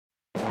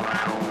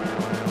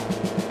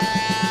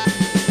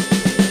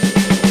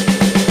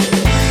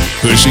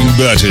pushing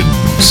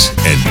buttons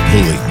and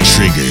pulling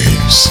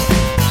triggers.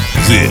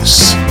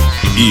 This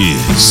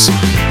is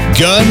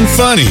Gun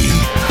Funny.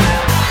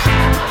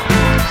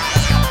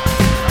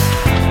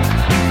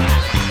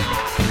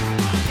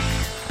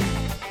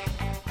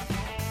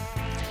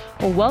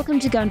 Well, welcome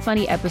to Gun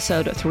Funny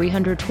episode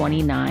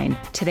 329.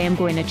 Today I'm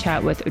going to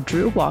chat with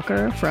Drew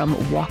Walker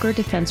from Walker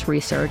Defense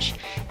Research,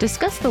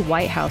 discuss the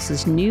White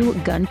House's new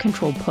gun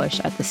control push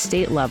at the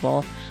state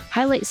level,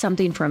 highlight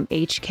something from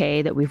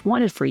HK that we've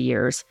wanted for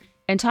years,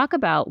 and talk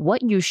about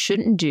what you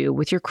shouldn't do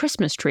with your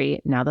Christmas tree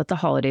now that the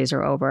holidays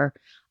are over.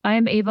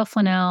 I'm Ava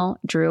Flanell.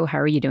 Drew, how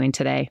are you doing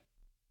today?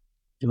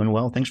 Doing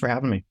well. Thanks for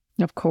having me.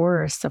 Of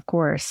course.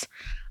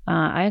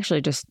 I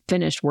actually just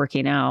finished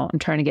working out. I'm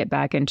trying to get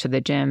back into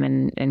the gym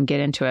and get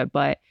into it.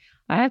 But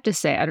I have to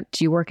say,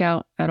 do you work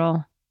out at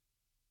all?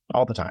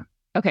 All the time.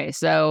 Okay.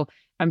 So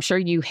I'm sure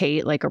you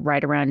hate like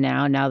right around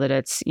now that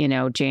it's,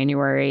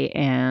 January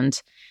and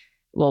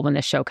well, when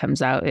the show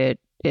comes out,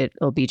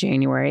 it'll be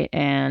January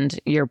and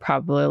you're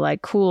probably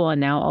like, cool. And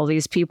now all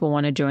these people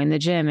want to join the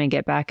gym and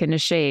get back into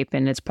shape.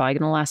 And it's probably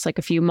going to last like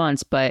a few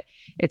months, but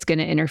it's going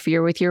to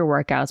interfere with your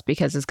workouts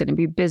because it's going to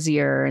be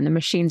busier and the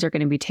machines are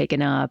going to be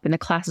taken up and the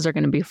classes are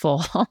going to be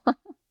full.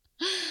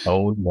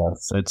 Oh,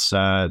 yes. It's,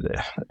 I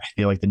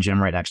feel like the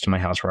gym right next to my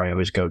house where I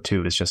always go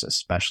to is just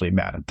especially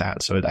bad at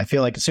that. So I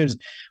feel like as soon as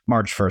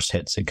March 1st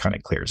hits, it kind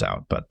of clears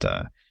out. But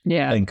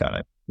yeah, thank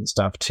God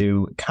stuff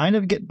to kind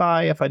of get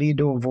by if I need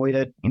to avoid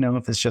it.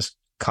 If it's just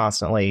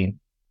constantly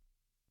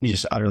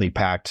just utterly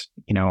packed,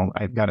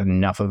 I've got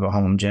enough of a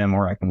home gym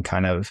where I can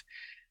kind of,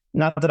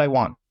 not that I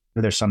want,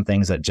 but there's some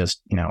things that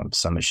just,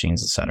 some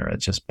machines, et cetera,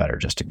 it's just better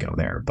just to go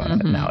there.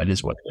 But now it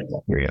is what it is.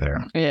 You're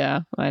there. Yeah,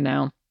 I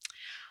know.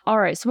 All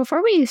right. So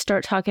before we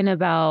start talking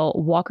about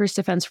Walker's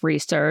Defense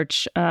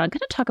Research, I'm going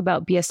to talk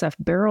about BSF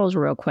barrels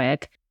real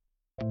quick.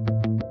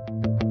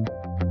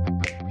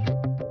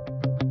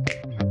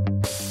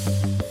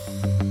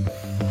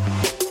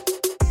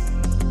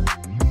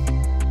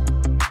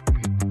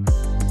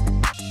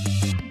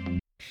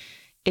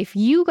 If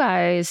you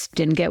guys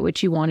didn't get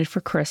what you wanted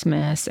for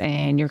Christmas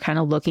and you're kind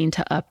of looking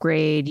to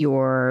upgrade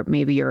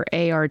maybe your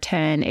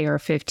AR-10,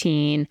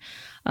 AR-15,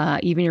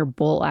 even your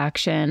bolt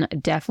action,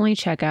 definitely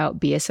check out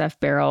BSF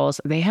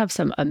barrels. They have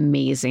some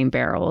amazing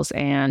barrels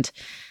and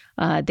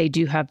they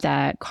do have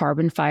that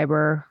carbon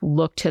fiber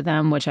look to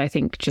them, which I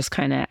think just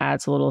kind of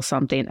adds a little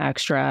something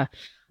extra.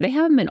 They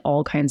have them in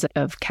all kinds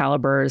of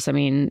calibers. I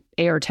mean,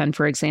 AR-10,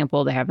 for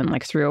example, they have in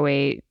like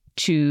 308,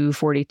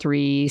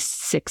 243,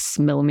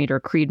 6mm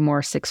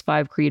Creedmoor,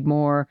 6.5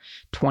 Creedmoor,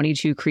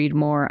 22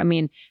 Creedmoor. I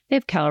mean, they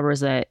have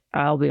calibers that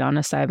I'll be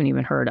honest, I haven't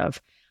even heard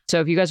of.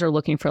 So if you guys are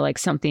looking for like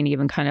something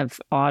even kind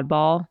of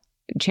oddball,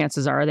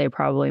 chances are they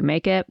probably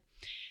make it.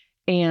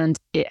 And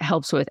it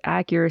helps with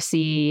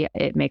accuracy.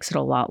 It makes it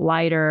a lot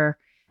lighter.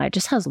 It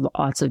just has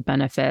lots of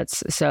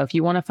benefits. So if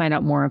you want to find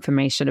out more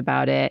information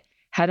about it,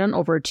 head on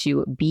over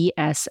to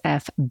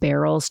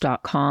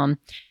bsfbarrels.com.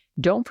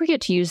 Don't forget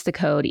to use the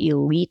code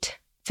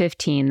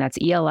ELITE15, that's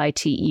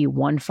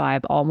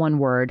ELITE15, all one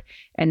word,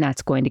 and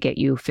that's going to get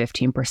you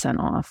 15%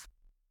 off.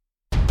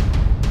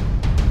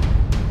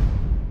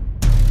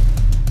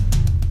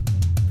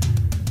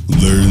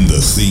 Learn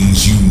the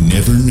things you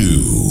never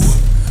knew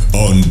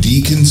on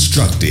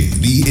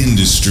Deconstructing the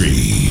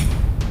Industry.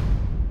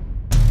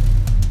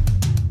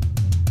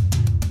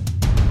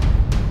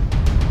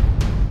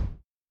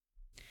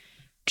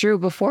 Drew,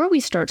 before we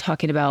start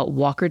talking about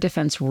Walker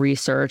Defense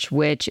Research,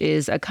 which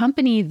is a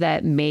company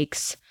that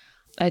makes,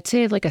 I'd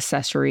say, like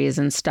accessories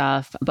and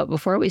stuff. But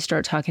before we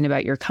start talking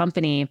about your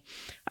company,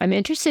 I'm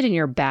interested in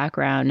your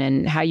background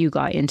and how you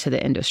got into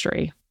the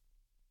industry.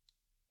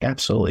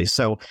 Absolutely.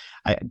 So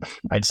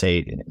I'd say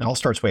it all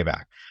starts way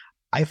back.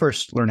 I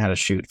first learned how to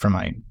shoot from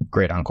my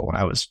great uncle when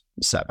I was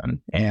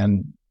 7.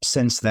 And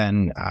since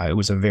then, it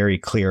was a very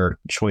clear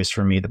choice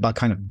for me. The bug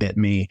kind of bit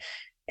me.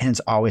 And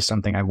it's always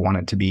something I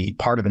wanted to be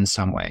part of in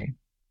some way.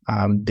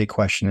 Big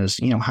question is,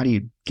 how do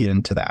you get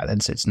into that?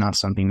 It's not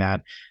something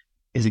that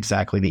is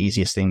exactly the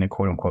easiest thing to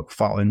quote unquote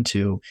fall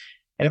into.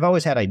 And I've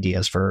always had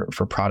ideas for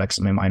products,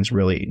 and my mind's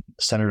really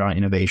centered on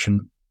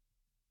innovation.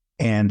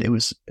 And it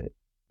was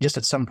just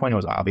at some point, it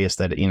was obvious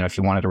that, if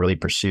you wanted to really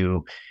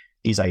pursue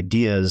these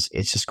ideas,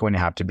 it's just going to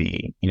have to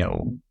be,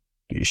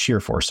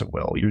 sheer force of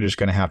will. You're just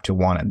going to have to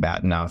want it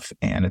bad enough.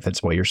 And if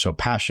it's what you're so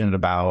passionate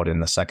about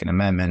and the Second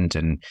Amendment,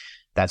 and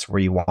that's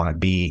where you want to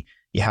be,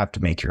 you have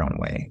to make your own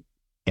way.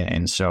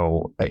 And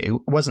so it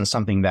wasn't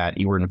something that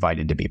you were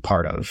invited to be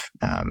part of.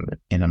 And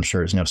I'm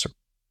sure there's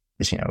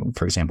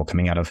for example,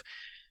 coming out of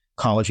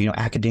college,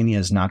 academia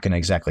is not going to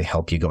exactly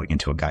help you going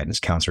into a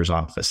guidance counselor's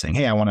office saying,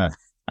 hey, I want to,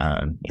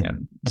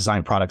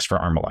 design products for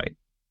Armalite,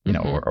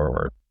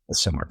 or a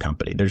similar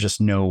company. There's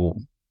just no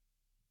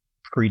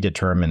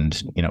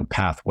predetermined,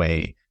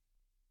 pathway.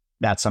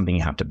 That's something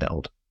you have to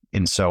build.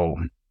 And so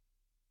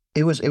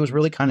it was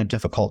really kind of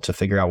difficult to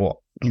figure out,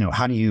 well,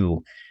 how do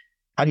you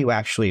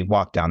actually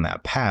walk down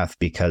that path?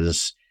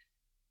 Because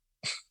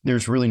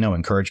there's really no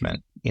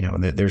encouragement,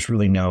 there's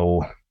really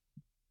no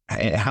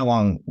how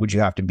long would you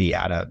have to be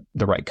at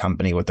the right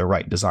company with the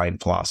right design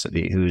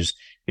philosophy, who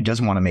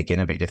doesn't want to make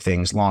innovative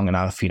things long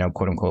enough,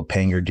 quote unquote,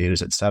 paying your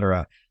dues, et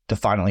cetera, to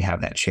finally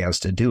have that chance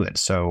to do it.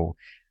 So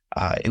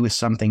it was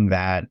something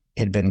that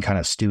had been kind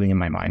of stewing in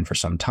my mind for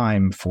some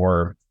time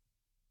but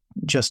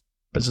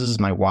this is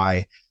my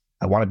why.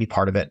 I want to be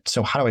part of it.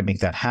 So how do I make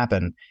that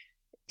happen?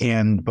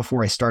 And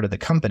before I started the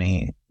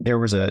company, there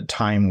was a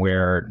time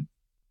where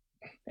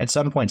at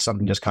some point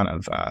something just kind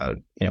of,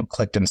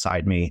 clicked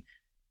inside me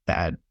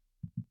that,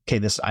 okay,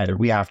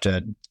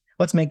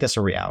 let's make this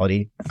a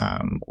reality,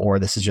 or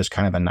this is just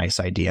kind of a nice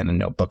idea in a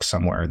notebook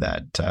somewhere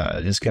that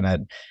is going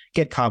to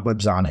get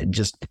cobwebs on it.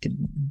 It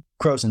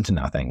grows into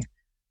nothing.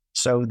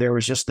 So there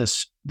was just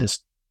this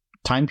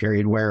time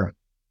period where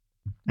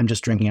I'm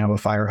just drinking out of a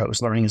fire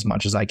hose, learning as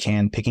much as I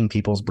can, picking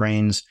people's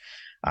brains,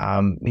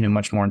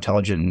 much more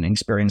intelligent and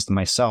experienced than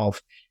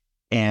myself,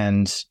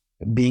 and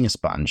being a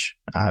sponge,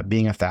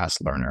 being a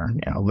fast learner,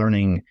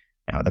 learning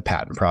the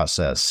patent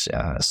process,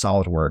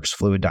 SolidWorks,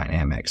 fluid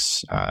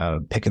dynamics,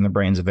 picking the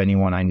brains of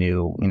anyone I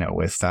knew,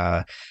 with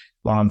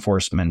law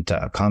enforcement,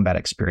 combat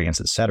experience,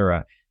 et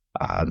cetera.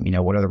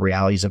 What are the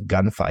realities of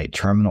gunfight,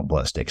 terminal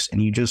ballistics? And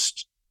you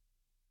just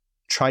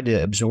tried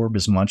to absorb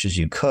as much as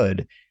you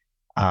could.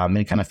 And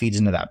it kind of feeds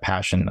into that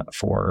passion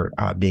for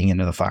being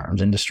into the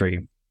firearms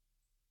industry.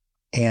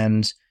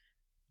 And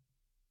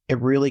it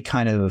really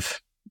kind of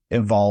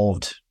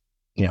evolved,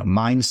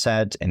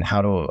 mindset and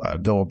how to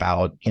go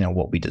about,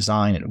 what we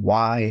design and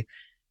why.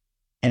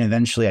 And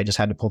eventually I just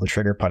had to pull the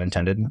trigger, pun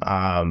intended,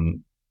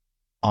 on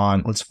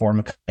let's form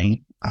a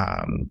company.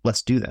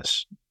 Let's do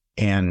this.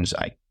 And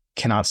I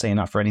cannot say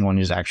enough for anyone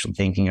who's actually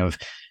thinking of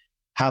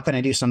how can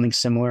I do something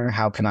similar?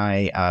 How can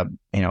I,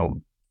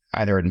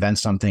 either invent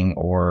something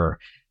or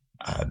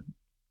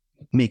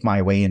make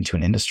my way into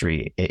an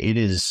industry? It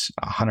is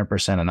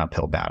 100% an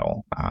uphill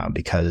battle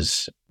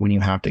because when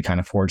you have to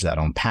kind of forge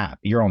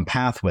your own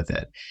path with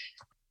it,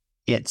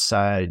 it's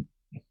no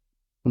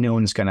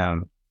one's going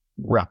to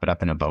wrap it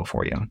up in a bow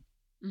for you.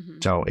 Mm-hmm.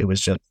 So it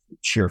was just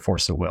sheer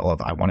force of will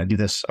of I want to do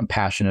this. I'm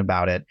passionate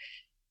about it.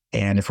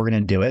 And if we're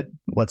going to do it,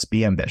 let's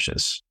be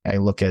ambitious. I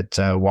look at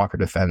Walker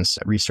Defense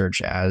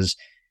Research as,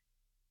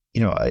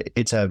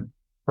 it's a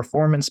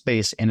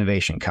performance-based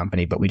innovation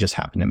company, but we just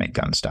happen to make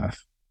gun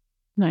stuff.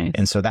 Nice.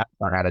 And so that's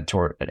our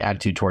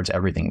attitude towards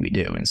everything we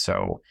do. And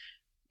so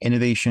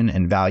innovation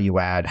and value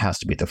add has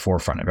to be at the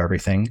forefront of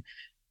everything.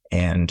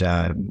 And,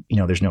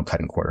 there's no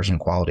cutting corners in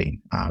quality.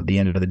 At the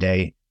end of the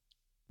day,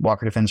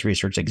 Walker Defense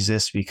Research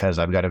exists because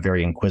I've got a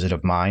very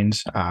inquisitive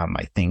mind.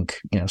 I think,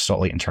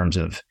 solely in terms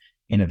of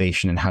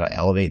innovation and how to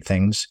elevate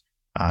things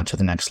to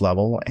the next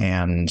level.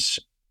 And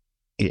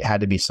it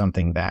had to be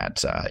something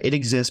that it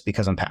exists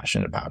because I'm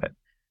passionate about it.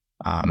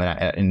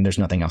 And there's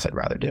nothing else I'd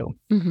rather do.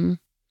 Mm-hmm.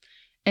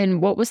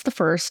 And what was the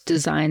first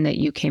design that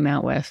you came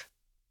out with?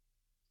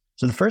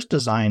 So the first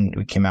design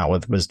we came out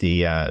with was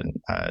the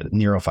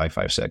Nero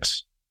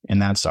 556.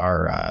 And that's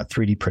our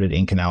 3D printed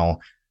Inconel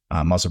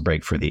muzzle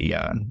brake for the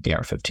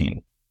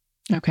AR-15.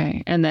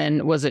 Okay. And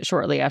then was it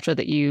shortly after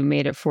that you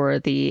made it for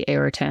the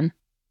AR-10?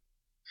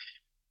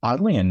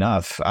 Oddly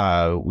enough,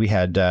 we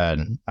had a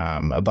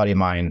buddy of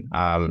mine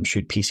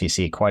shoot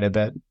PCC quite a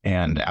bit.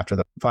 And after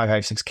the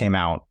 556 came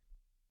out,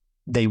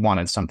 they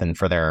wanted something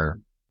for their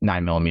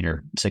 9mm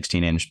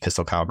 16-inch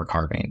pistol caliber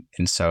carbine.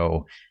 And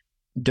so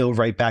dove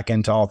right back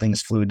into all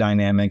things fluid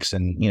dynamics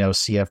and,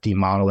 CFD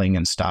modeling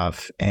and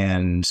stuff.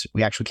 And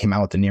we actually came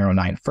out with the Nero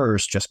 9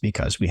 first, just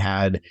because we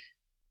had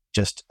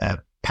just a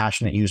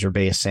passionate user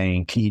base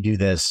saying, can you do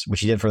this?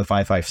 Which you did for the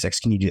 556.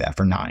 Can you do that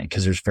for 9?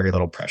 Because there's very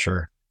little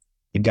pressure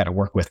you've got to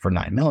work with for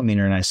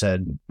 9mm. And I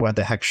said, what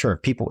the heck? Sure.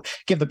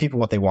 Give the people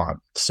what they want.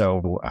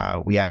 So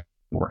we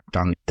worked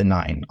on the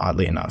 9,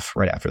 oddly enough,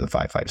 right after the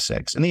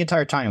 556. And the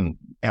entire time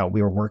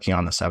we were working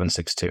on the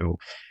 7.62,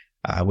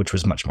 which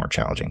was much more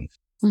challenging.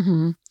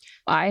 Mm-hmm.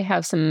 I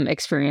have some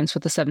experience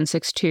with the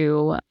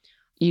 7.62.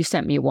 You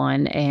sent me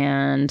one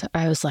and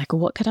I was like,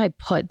 what could I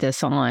put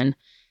this on?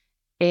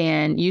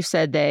 And you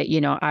said that,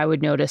 I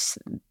would notice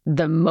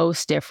the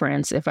most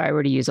difference if I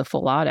were to use a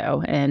full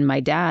auto. And my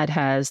dad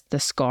has the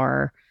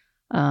SCAR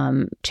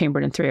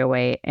chambered in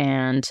 .308.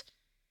 And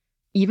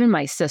even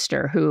my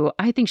sister, who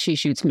I think she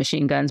shoots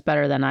machine guns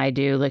better than I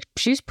do, like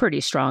she's pretty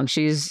strong.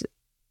 She's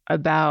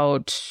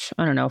about,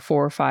 4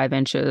 or 5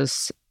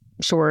 inches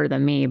shorter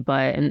than me,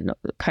 but and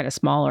kind of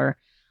smaller.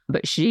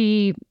 But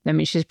she's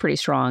pretty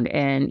strong.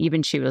 And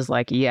even she was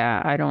like,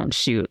 yeah, I don't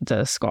shoot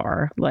the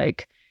SCAR.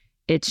 Like,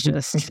 it's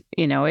just,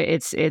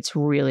 it's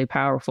really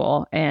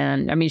powerful.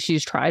 And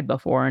she's tried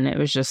before and it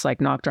was just like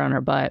knocked her on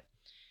her butt.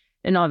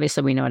 And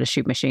obviously we know how to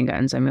shoot machine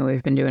guns.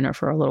 We've been doing it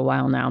for a little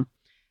while now.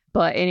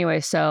 But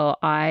anyway, so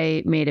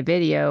I made a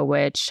video,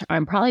 which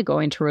I'm probably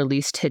going to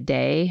release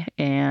today.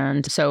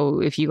 And so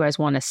if you guys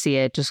want to see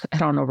it, just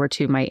head on over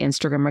to my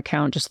Instagram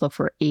account. Just look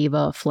for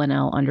Ava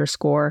Flanell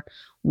 _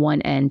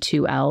 1 N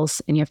 2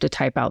 L's. And you have to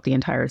type out the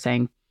entire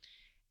thing.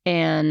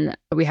 And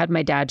we had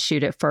my dad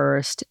shoot it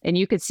first. And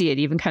you could see it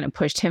even kind of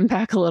pushed him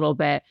back a little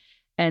bit.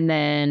 And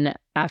then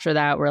after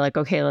that, we're like,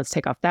 okay, let's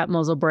take off that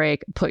muzzle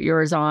brake, put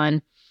yours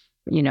on,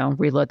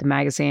 reload the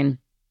magazine.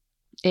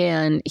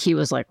 And he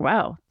was like,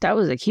 wow, that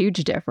was a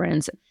huge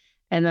difference.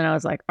 And then I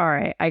was like, all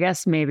right, I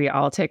guess maybe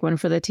I'll take one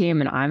for the team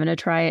and I'm going to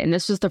try it. And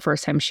this was the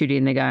first time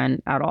shooting the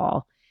gun at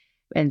all.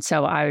 And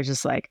so I was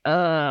just like,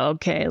 oh,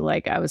 okay.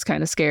 Like I was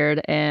kind of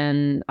scared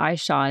and I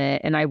shot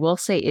it. And I will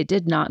say it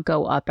did not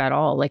go up at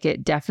all. Like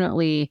it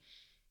definitely,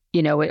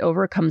 it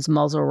overcomes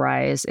muzzle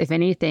rise. If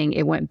anything,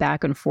 it went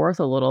back and forth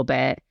a little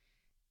bit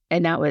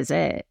and that was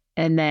it.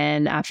 And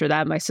then after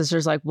that, my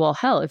sister's like, well,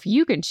 hell, if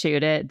you can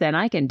shoot it, then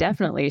I can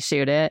definitely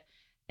shoot it.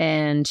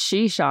 And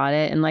she shot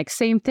it and like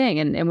same thing.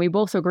 And we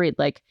both agreed,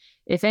 like,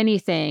 if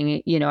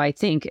anything, I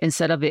think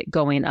instead of it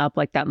going up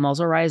like that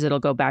muzzle rise, it'll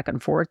go back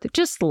and forth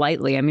just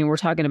slightly. I mean, we're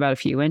talking about a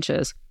few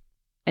inches.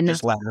 And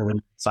just laterally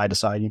side to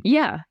side.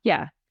 Yeah.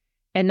 Yeah.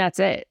 And that's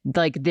it.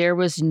 Like there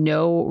was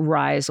no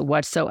rise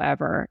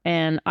whatsoever.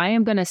 And I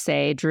am going to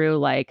say, Drew,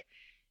 like,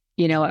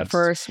 at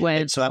first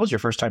when... So that was your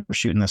first time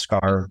shooting the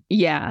SCAR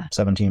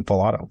 17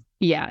 full auto.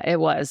 Yeah, it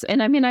was.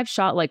 And I mean, I've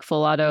shot like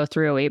full auto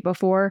 308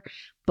 before,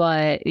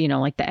 but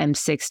like the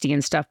M60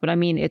 and stuff. But I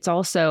mean, it's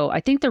also,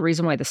 I think the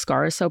reason why the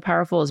SCAR is so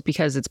powerful is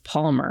because it's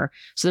polymer.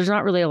 So there's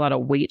not really a lot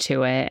of weight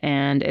to it.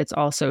 And it's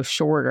also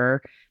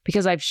shorter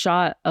because I've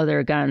shot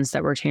other guns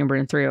that were chambered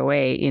in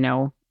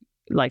 308,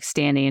 like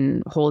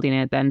standing, holding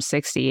it, the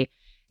M60,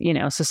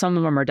 so some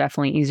of them are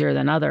definitely easier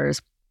than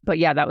others. But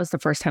yeah, that was the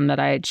first time that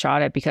I had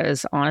shot it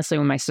because honestly,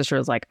 when my sister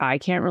was like, I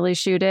can't really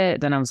shoot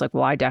it, then I was like,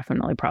 well, I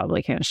definitely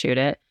probably can't shoot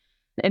it.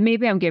 And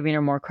maybe I'm giving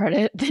her more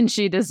credit than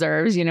she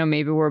deserves.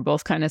 Maybe we're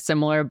both kind of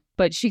similar,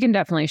 but she can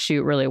definitely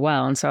shoot really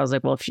well. And so I was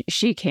like, well, if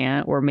she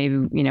can't, or maybe,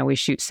 we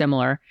shoot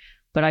similar,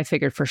 but I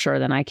figured for sure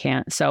then I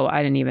can't. So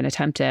I didn't even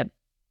attempt it.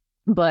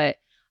 But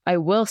I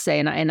will say,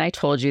 and I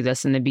told you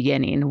this in the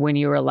beginning when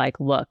you were like,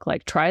 look,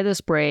 like try this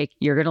brake,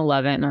 you're going to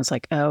love it. And I was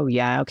like, oh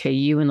yeah, okay.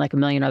 You and like a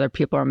million other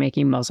people are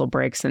making muzzle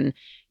brakes and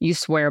you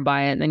swear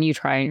by it. And then you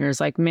try it and you're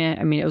just like, man,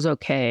 I mean, it was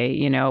okay.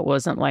 It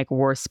wasn't like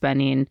worth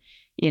spending,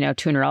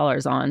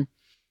 $200 on.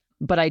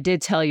 But I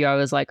did tell you, I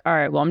was like, all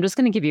right, well, I'm just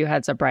going to give you a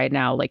heads up right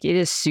now. Like it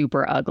is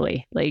super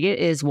ugly. Like it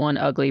is one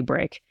ugly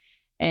brake.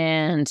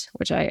 And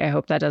which I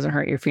hope that doesn't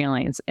hurt your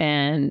feelings.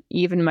 And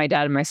even my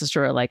dad and my sister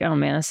were like, oh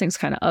man, this thing's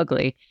kind of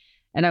ugly.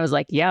 And I was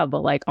like, yeah,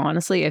 but like,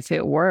 honestly, if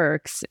it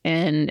works,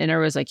 and I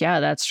was like,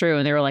 yeah, that's true.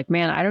 And they were like,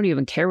 man, I don't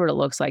even care what it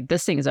looks like.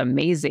 This thing is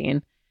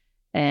amazing.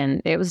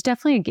 And it was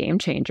definitely a game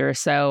changer.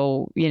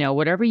 So,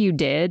 whatever you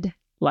did,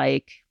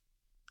 like,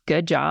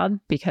 good job,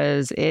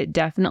 because it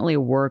definitely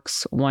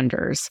works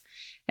wonders.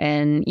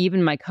 And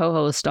even my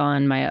co-host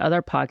on my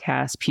other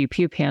podcast, Pew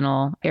Pew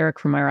Panel, Eric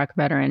from Iraq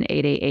Veteran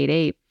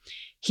 8888,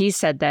 he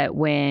said that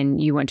when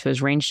you went to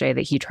his range day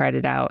that he tried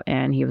it out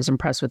and he was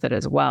impressed with it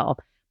as well.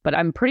 But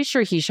I'm pretty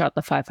sure he shot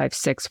the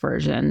 5.56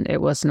 version.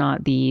 It was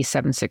not the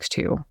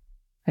 7.62.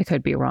 I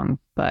could be wrong,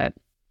 but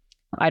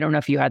I don't know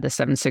if you had the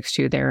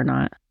 7.62 there or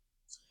not.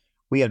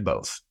 We had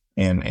both,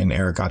 and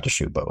Eric got to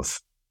shoot both.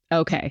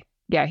 Okay.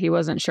 Yeah, he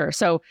wasn't sure.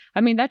 So,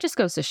 I mean, that just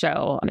goes to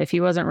show if he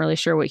wasn't really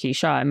sure what he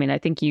shot. I mean, I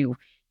think you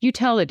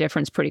tell the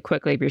difference pretty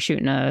quickly if you're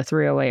shooting a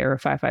 308 or a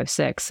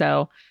 5.56.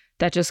 So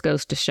that just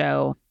goes to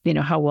show,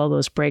 how well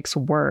those brakes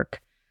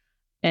work.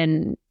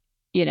 And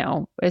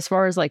as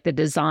far as like the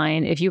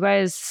design, if you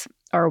guys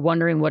are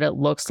wondering what it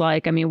looks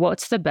like, I mean,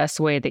 what's the best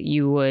way that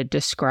you would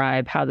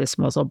describe how this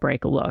muzzle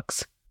brake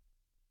looks?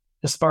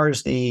 As far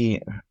as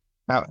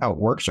how it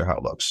works or how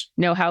it looks?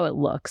 No, how it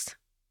looks.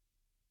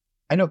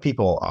 I know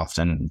people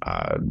often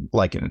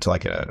liken it to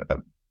like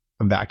a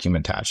vacuum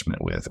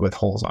attachment with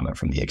holes on it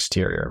from the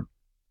exterior.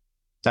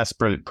 That's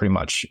pretty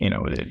much,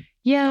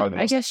 Yeah,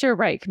 I guess you're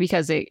right,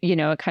 because it,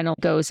 it kind of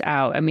goes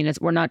out. I mean,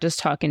 we're not just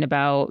talking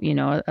about,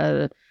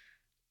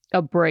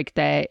 a brake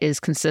that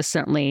is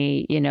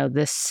consistently,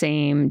 the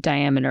same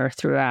diameter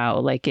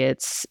throughout. Like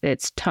it's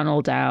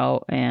tunneled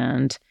out,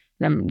 and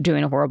I'm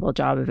doing a horrible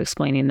job of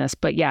explaining this.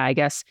 But yeah, I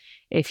guess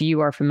if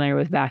you are familiar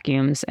with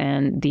vacuums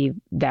and the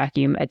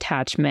vacuum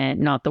attachment,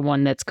 not the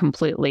one that's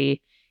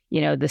completely,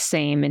 the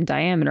same in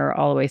diameter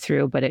all the way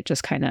through, but it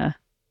just kind of,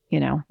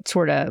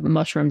 sort of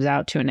mushrooms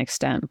out to an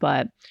extent.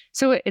 But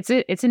so it's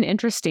an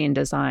interesting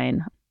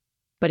design.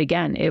 But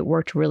again, it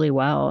worked really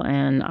well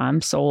and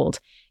I'm sold.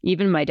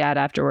 Even my dad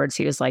afterwards,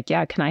 he was like,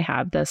 yeah, can I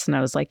have this? And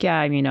I was like, yeah,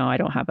 I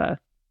don't have I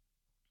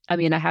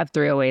have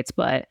 308s,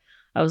 but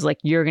I was like,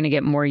 you're going to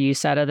get more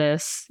use out of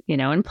this,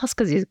 and plus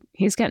because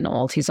he's getting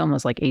old. He's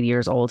almost like 80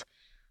 years old.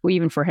 Well,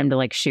 even for him to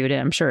like shoot it,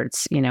 I'm sure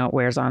it's, it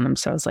wears on him.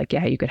 So I was like,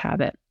 yeah, you could have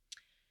it.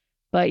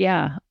 But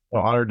yeah.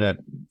 Well, honored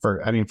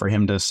for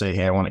him to say,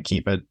 hey, I want to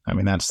keep it. I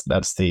mean, that's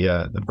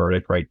the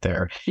verdict right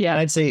there. Yeah. And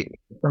I'd say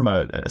from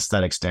an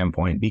aesthetic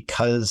standpoint,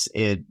 because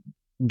it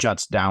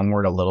juts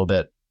downward a little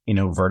bit,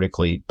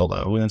 vertically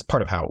below, and that's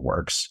part of how it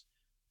works.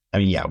 I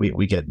mean, yeah,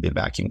 we get the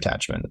vacuum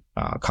attachment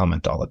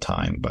comment all the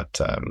time, but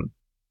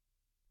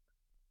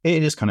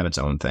it is kind of its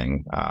own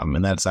thing.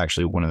 And that's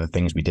actually one of the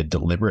things we did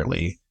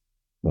deliberately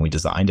when we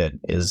designed it,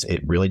 is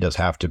it really does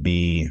have to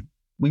be,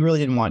 we really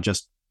didn't want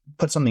just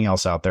put something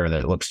else out there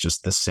that looks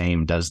just the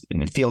same,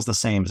 and it feels the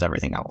same as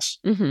everything else.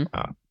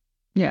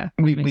 Yeah.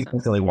 We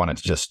really wanted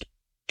to just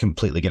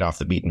completely get off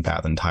the beaten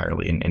path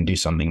entirely and do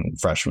something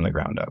fresh from the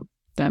ground up.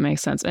 That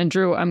makes sense. And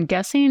Drew, I'm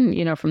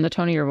guessing, from the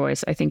tone of your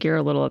voice, I think you're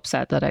a little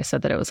upset that I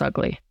said that it was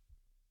ugly.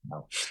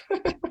 No.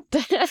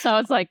 I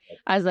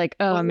was like,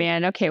 oh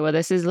man, okay, well,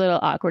 this is a little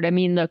awkward. I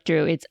mean, look,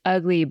 Drew, it's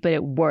ugly, but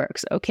it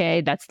works.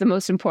 Okay. That's the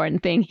most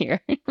important thing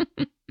here.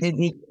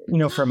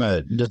 From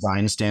a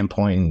design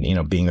standpoint,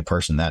 being the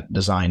person that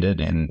designed it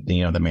and,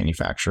 the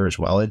manufacturer as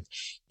well,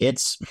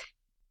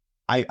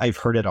 I've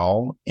heard it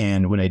all.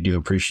 And what I do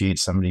appreciate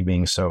somebody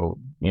being so,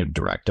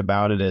 direct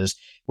about it is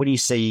when you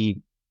say,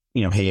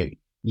 hey,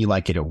 you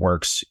like it, it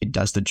works, it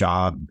does the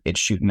job, it's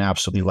shooting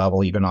absolutely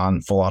level, even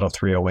on full auto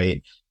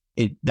 308.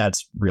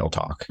 That's real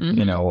talk.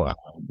 No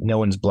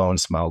one's blowing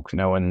smoke.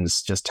 No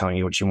one's just telling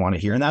you what you want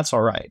to hear. And that's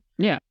all right.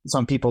 Yeah.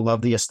 Some people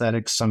love the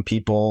aesthetics. Some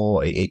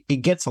people,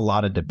 it gets a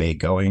lot of debate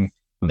going.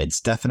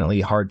 It's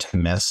definitely hard to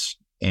miss.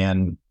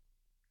 And,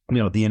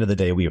 at the end of the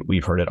day,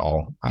 we've heard it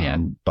all.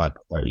 But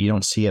you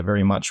don't see it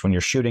very much when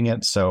you're shooting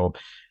it. So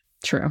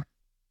true.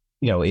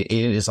 It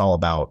is all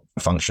about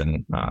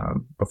function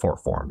before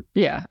form.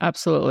 Yeah,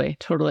 absolutely.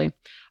 Totally.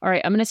 All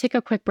right. I'm going to take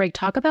a quick break.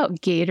 Talk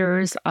about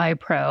Gator's Eye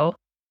Pro.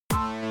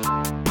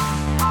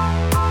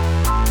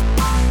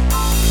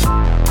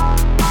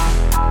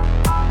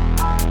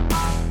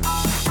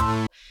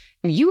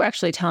 You were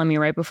actually telling me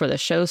right before the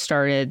show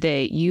started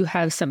that you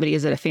have somebody,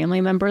 is it a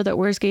family member that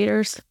wears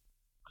gaiters?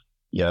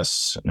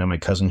 Yes. And my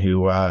cousin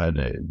who,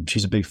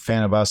 she's a big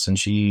fan of us and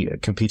she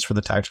competes for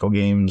the tactical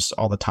games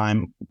all the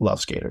time,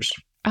 loves gaiters.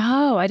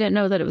 Oh, I didn't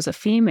know that it was a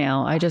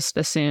female. I just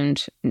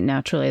assumed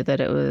naturally that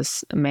it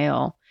was a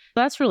male.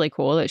 That's really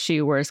cool that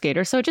she wears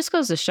gaiters. So it just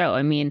goes to show,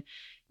 I mean,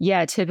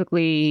 yeah,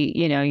 typically,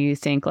 you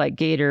think like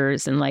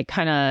gaiters and like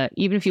kind of,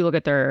 even if you look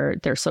at their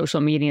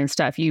social media and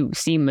stuff, you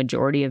see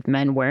majority of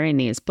men wearing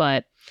these.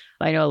 But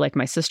I know like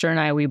my sister and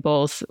I, we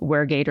both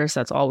wear gaiters.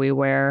 That's all we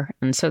wear.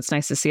 And so it's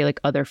nice to see like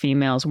other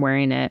females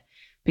wearing it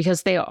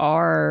because they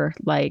are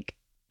like,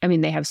 I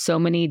mean, they have so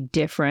many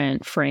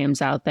different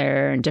frames out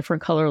there and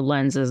different color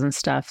lenses and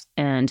stuff.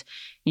 And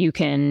you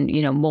can,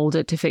 mold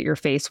it to fit your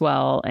face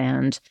well.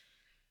 And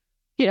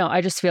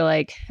I just feel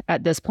like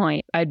at this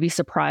point, I'd be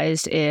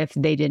surprised if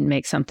they didn't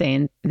make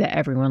something that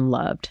everyone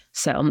loved.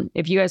 So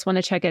if you guys want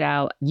to check it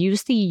out,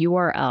 use the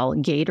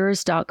URL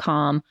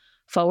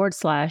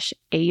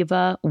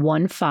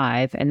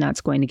gators.com/Ava15, and that's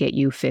going to get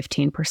you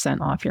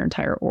 15% off your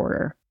entire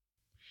order.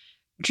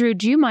 Drew,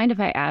 do you mind if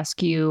I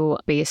ask you,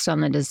 based on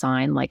the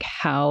design, like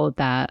how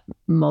that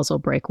muzzle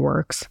brake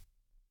works?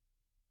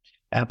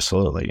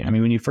 Absolutely. I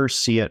mean, when you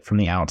first see it from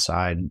the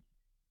outside,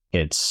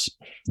 it's,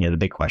 the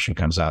big question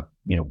comes up,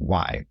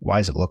 why? Why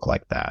does it look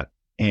like that?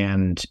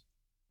 And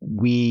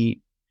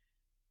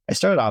I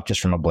started off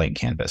just from a blank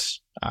canvas.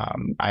 I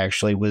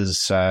actually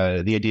was,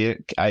 the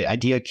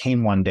idea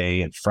came one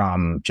day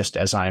from just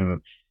as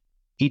I'm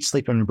eat,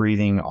 sleep, and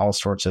breathing all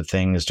sorts of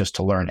things just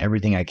to learn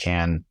everything I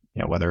can,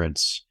 whether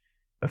it's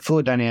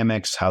fluid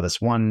dynamics, how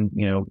this one,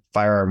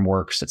 firearm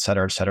works, et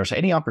cetera, et cetera. So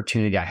any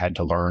opportunity I had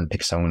to learn,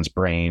 pick someone's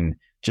brain,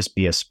 just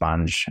be a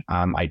sponge,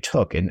 I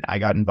took, and I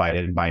got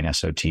invited by an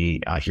SOT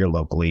here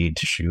locally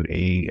to shoot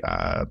a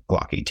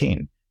Glock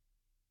 18.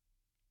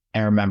 I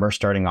remember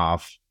starting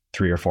off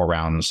 3 or 4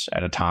 rounds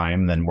at a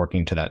time, then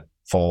working to that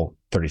full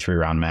 33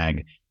 round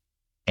mag.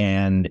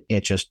 And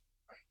it just,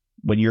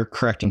 when you're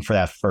correcting for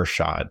that first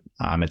shot,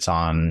 it's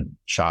on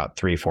shot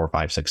 3, 4,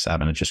 5, 6,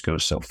 7. It just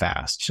goes so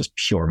fast. It's just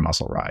pure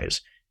muscle rise.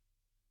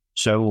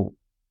 So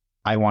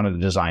I wanted to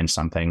design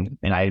something,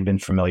 and I had been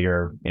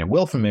familiar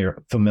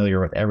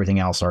with everything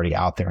else already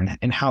out there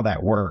and how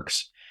that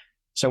works.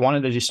 So I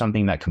wanted to do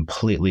something that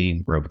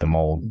completely broke the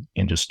mold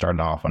and just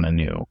started off on a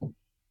new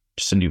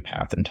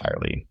path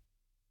entirely.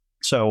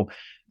 So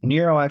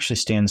NERO actually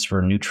stands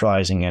for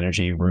Neutralizing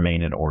Energy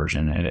Remain at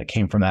Origin. And it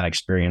came from that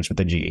experience with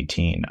the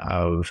G18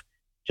 of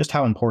just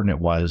how important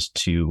it was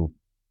to,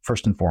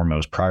 first and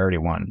foremost, priority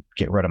one,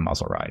 get rid of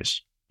muzzle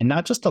rise. And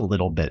not just a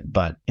little bit,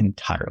 but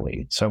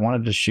entirely. So I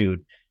wanted to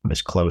shoot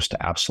as close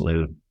to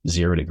absolute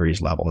 0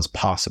 degrees level as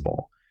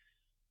possible.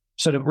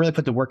 So to really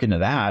put the work into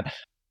that,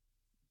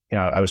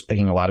 I was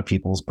picking a lot of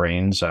people's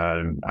brains.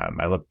 I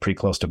looked pretty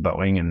close to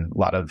Boeing and a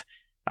lot of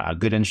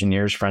good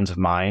engineers, friends of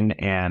mine.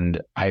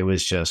 And I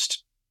was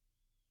just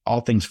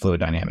all things fluid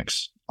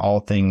dynamics, all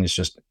things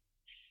just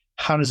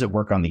how does it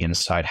work on the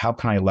inside? How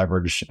can I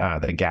leverage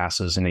the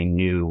gases in a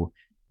new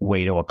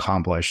way to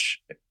accomplish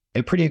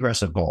a pretty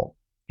aggressive goal?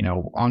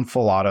 On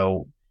full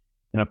auto,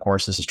 and of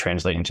course, this is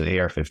translating to the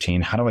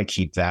AR-15. How do I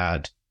keep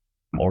that,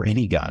 or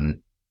any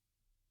gun,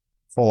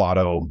 full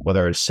auto,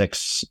 whether it's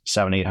 600,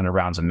 700, 800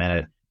 rounds a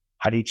minute?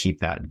 How do you keep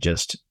that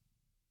just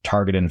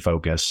target and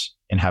focus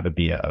and have it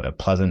be a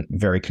pleasant,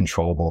 very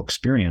controllable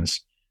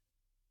experience?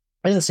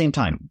 At the same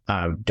time,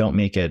 don't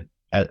make it,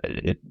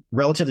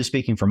 relatively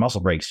speaking, for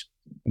muzzle brakes,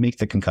 make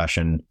the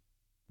concussion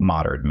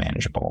moderate,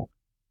 manageable.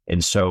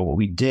 And so what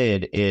we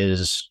did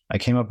is I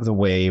came up with a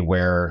way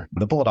where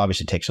the bullet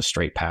obviously takes a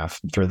straight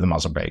path through the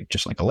muzzle brake,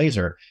 just like a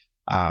laser.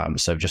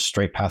 So just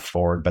straight path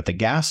forward. But the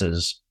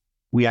gases,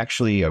 we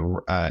actually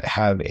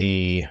have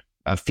a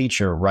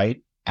feature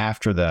right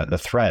after the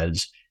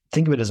threads.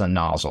 Think of it as a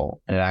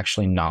nozzle, and it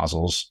actually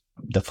nozzles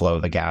the flow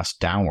of the gas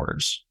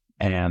downwards.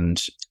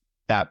 And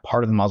that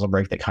part of the muzzle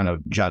brake that kind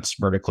of juts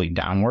vertically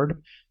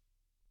downward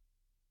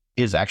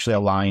is actually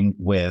aligned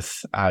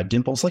with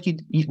dimples like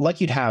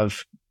you'd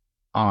have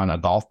on a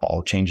golf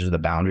ball. Changes the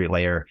boundary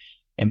layer,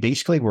 and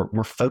basically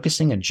we're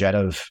focusing a jet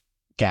of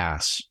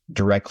gas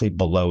directly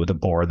below the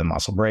bore of the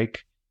muzzle brake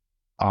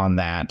on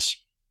that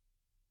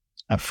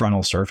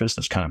frontal surface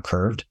that's kind of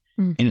curved,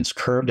 and it's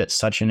curved at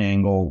such an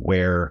angle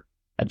where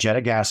a jet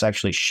of gas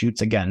actually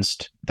shoots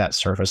against that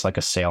surface like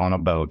a sail on a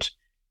boat,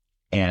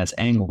 and it's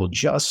angled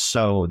just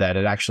so that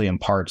it actually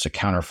imparts a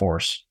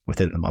counterforce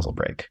within the muzzle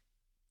brake,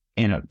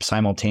 and it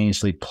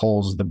simultaneously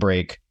pulls the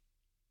brake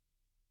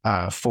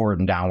forward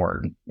and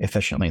downward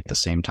efficiently at the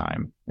same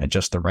time at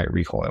just the right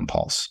recoil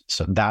impulse.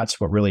 So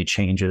that's what really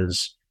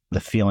changes the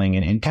feeling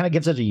and kind of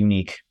gives it a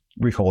unique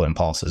recoil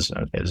impulse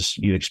as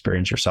you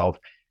experience yourself,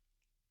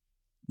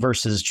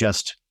 versus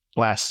just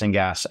blasting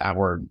gas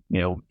outward,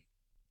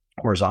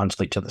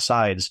 horizontally to the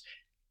sides.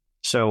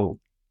 So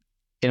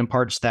it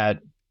imparts that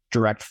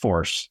direct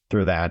force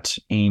through that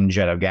aim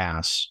jet of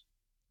gas.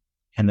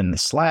 And then the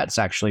slats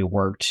actually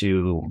work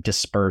to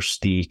disperse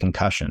the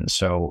concussion.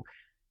 So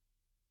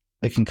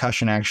the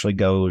concussion actually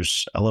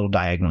goes a little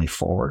diagonally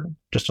forward,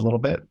 just a little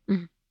bit,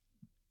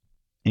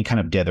 and kind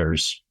of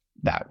dithers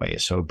that way.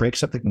 So it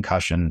breaks up the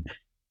concussion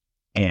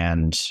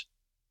and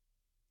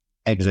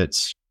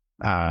exits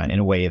in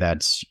a way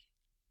that's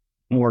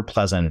more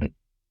pleasant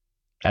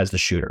as the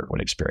shooter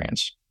would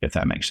experience, if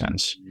that makes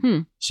sense.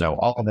 So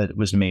all of it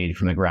was made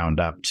from the ground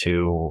up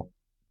to,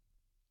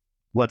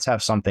 let's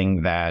have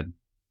something that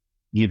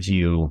gives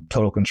you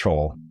total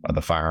control of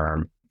the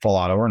firearm, full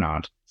auto or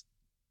not,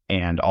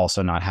 and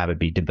also not have it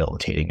be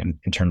debilitating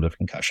in terms of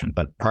concussion.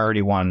 But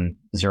priority 1,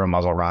 zero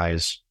muzzle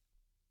rise.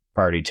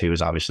 Priority 2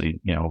 is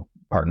obviously,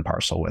 part and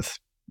parcel with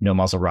no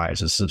muzzle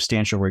rise, is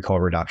substantial recoil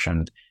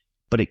reduction,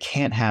 but it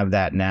can't have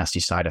that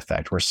nasty side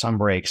effect where some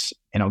brakes,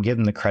 and I'll give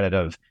them the credit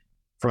of,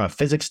 from a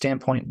physics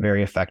standpoint,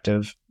 very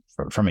effective.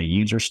 From a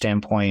user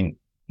standpoint,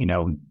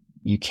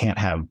 you can't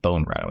have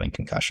bone rattling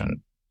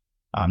concussion.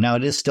 Now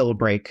it is still a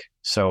brake,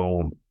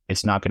 so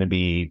it's not going to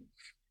be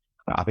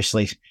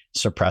obviously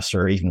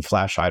suppressor, even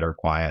flash hider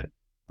quiet,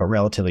 but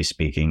relatively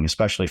speaking,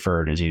 especially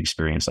for as you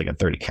experience like a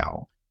 30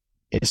 cal,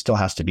 it still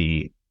has to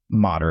be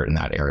moderate in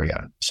that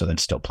area so that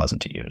it's still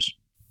pleasant to use.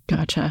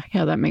 Gotcha.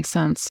 Yeah, that makes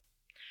sense.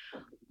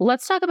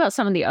 Let's talk about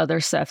some of the other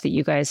stuff that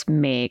you guys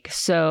make.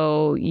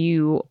 So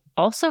you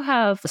also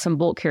have some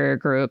bolt carrier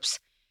groups.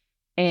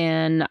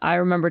 And I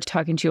remember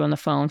talking to you on the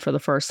phone for the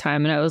first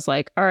time, and I was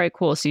like, all right,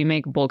 cool. So you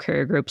make bolt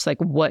carrier groups. Like,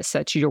 what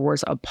sets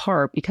yours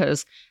apart?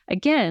 Because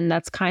again,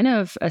 that's kind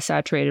of a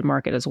saturated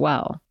market as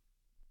well.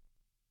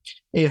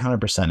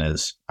 800%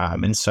 is.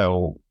 And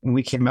so when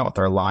we came out with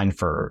our line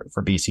for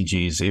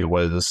BCGs, it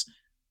was,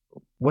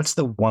 what's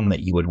the one that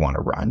you would want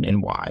to run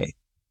and why?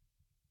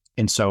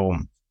 And so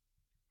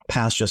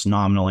past just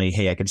nominally,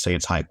 hey, I could say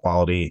it's high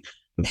quality.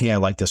 Hey, I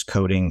like this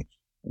coating.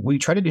 We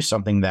try to do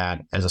something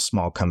that as a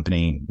small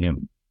company,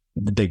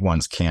 the big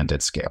ones can't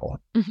at scale.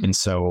 And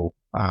so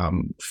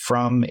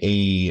from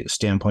a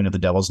standpoint of the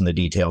devil's in the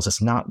details,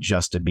 it's not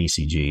just a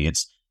BCG.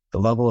 It's the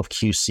level of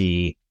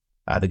QC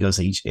that goes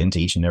into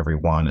each and every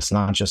one. It's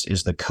not just,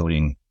 is the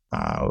coating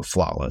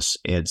flawless?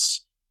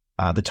 It's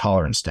the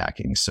tolerance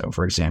stacking. So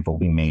for example,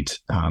 we mate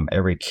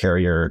every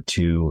carrier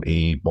to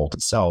a bolt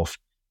itself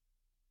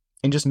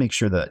and just make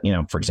sure that,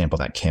 for example,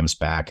 that comes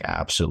back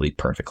absolutely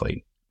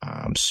perfectly.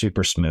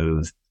 Super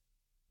smooth.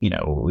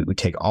 We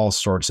take all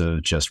sorts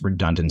of just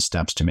redundant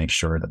steps to make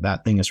sure that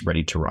that thing is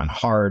ready to run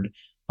hard.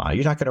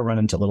 You're not going to run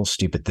into little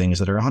stupid things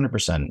that are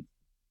 100%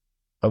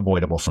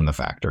 avoidable from the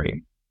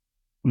factory.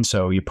 And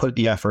so you put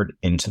the effort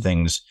into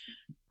things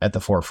at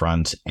the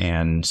forefront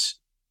and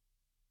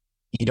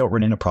you don't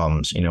run into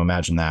problems.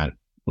 Imagine that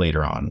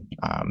later on.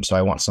 So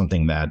I want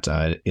something that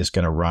is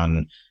going to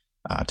run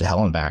to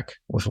hell and back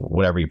with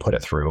whatever you put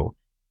it through.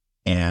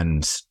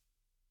 And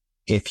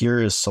if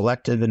you're as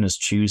selective and as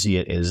choosy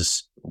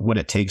as what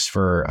it takes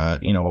for, a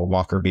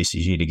Walker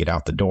BCG to get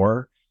out the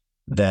door,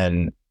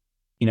 then,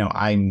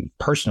 I'm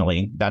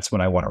personally, that's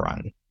what I want to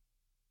run.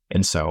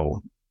 And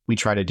so we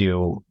try to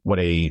do what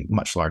a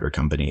much larger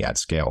company at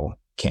scale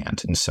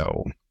can't. And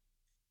so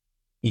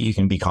you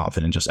can be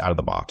confident just out of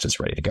the box, it's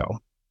ready to go.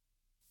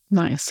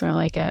 Nice. I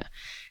like it.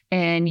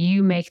 And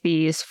you make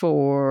these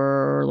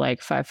for like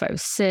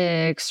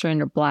 5.56,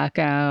 Surrender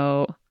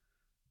Blackout.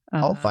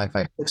 All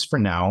 5.56 for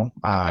now.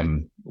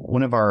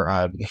 One of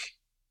our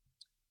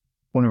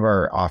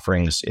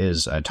offerings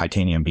is a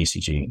titanium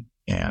BCG,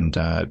 and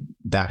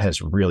that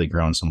has really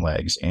grown some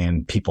legs,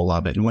 and people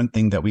love it. And one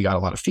thing that we got a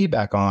lot of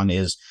feedback on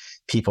is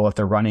people, if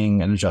they're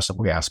running an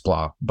adjustable gas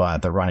block,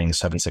 but they're running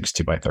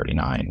 7.62 x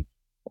 39,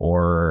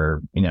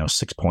 or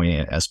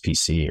 6.8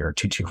 SPC or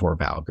 224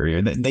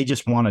 Valkyrie, they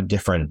just want a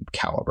different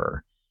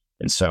caliber.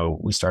 And so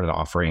we started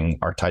offering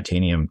our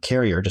titanium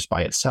carrier just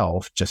by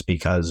itself, just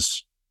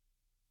because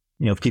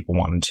if people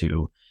wanted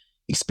to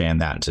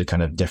expand that to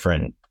kind of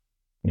different,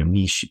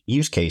 niche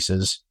use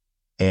cases,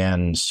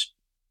 and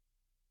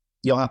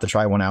you'll have to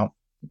try one out.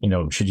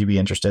 Should you be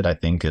interested, I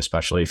think,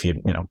 especially if you're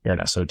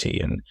an SOT,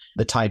 and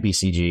the Tide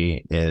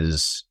BCG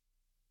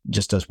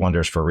just does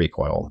wonders for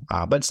recoil,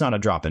 but it's not a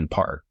drop-in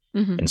part.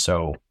 Mm-hmm. And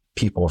so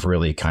people have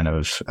really kind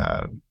of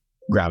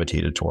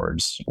gravitated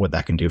towards what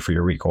that can do for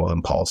your recoil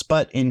and pulse,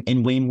 but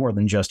in way more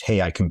than just,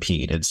 hey, I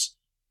compete. It's,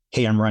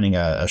 hey, I'm running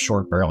a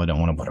short barrel. I don't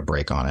want to put a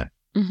brake on it.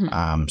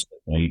 Mm-hmm. So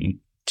you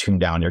tune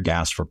down your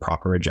gas for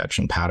proper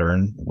ejection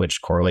pattern,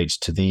 which correlates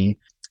to the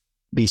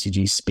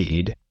BCG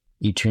speed.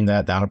 You tune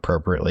that down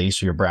appropriately,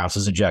 so your brass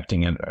is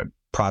ejecting at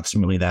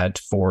approximately that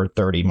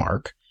 430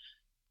 mark,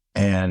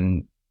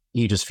 and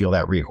you just feel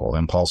that recoil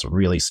and pulse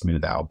really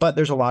smooth out. But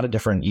there's a lot of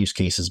different use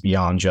cases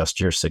beyond just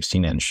your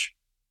 16-inch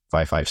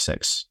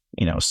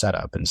 5.56,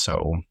 setup. And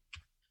so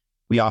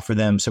we offer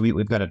them. So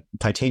we've got a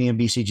titanium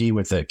BCG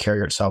with the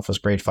carrier itself is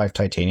grade 5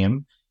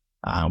 titanium.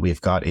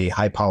 We've got a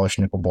high polish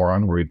nickel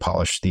boron where we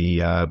polish the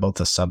both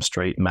the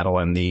substrate metal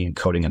and the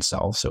coating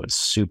itself, so it's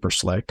super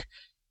slick.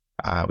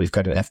 We've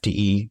got an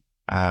FTE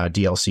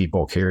DLC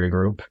bolt carrier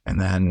group,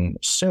 and then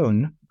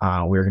soon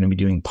we're going to be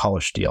doing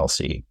polished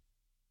DLC,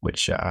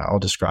 which I'll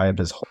describe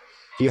as,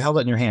 if you held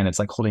it in your hand, it's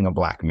like holding a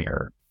black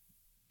mirror.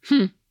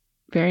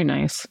 Very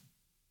nice.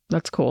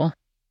 That's cool.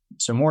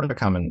 So more to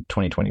come in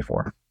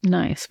 2024.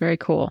 Nice. Very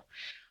cool.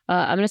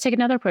 I'm going to take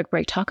another quick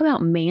break. Talk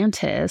about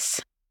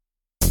Mantis.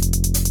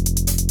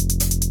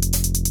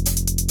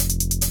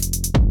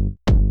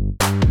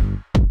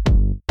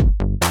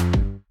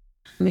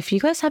 If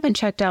you guys haven't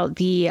checked out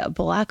the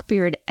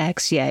Blackbeard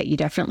X yet, you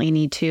definitely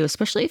need to,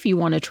 especially if you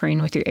want to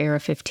train with your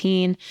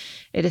AR-15.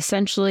 It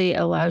essentially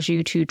allows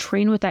you to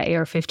train with that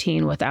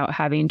AR-15 without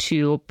having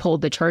to pull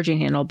the charging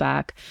handle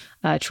back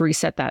to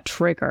reset that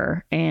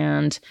trigger.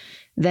 And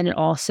then it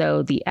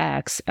also, the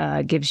X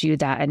gives you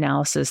that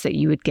analysis that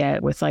you would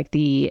get with like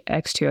the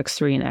X2,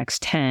 X3, and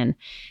X10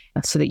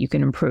 so that you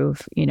can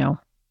improve,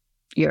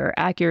 your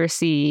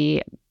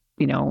accuracy,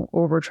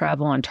 over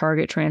travel on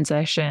target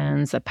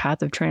transitions, the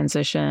path of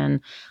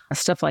transition,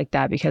 stuff like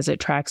that, because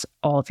it tracks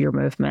all of your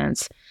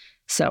movements.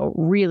 So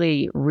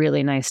really,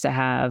 really nice to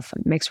have.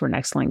 Makes for an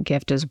excellent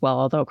gift as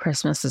well, although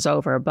Christmas is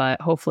over, but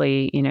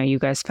hopefully, you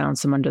guys found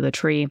some under the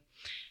tree.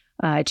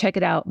 Check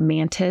it out,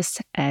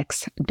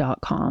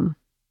 mantisx.com.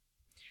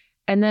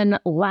 And then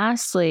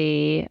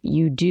lastly,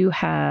 you do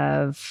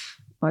have,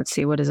 let's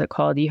see, what is it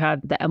called? You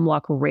have the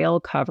M-LOK rail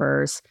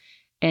covers,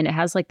 and it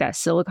has like that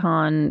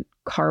silicon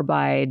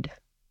carbide,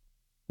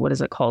 what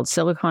is it called?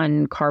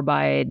 Silicon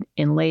carbide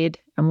inlaid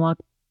M-LOK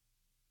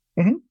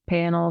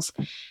panels.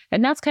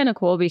 And that's kind of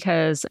cool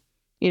because,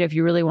 if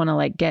you really want to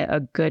like get a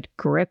good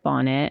grip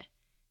on it,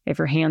 if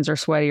your hands are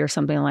sweaty or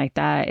something like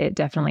that, it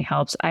definitely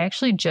helps. I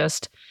actually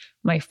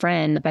my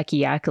friend, Becky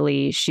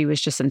Yackley, she was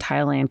just in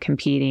Thailand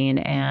competing,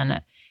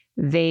 and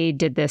they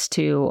did this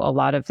to a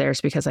lot of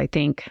theirs because I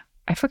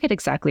forget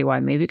exactly why,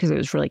 maybe because it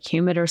was really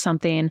humid or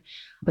something,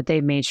 but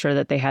they made sure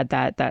that they had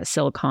that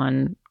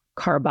silicon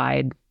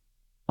carbide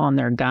on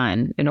their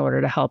gun in order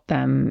to help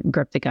them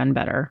grip the gun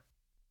better.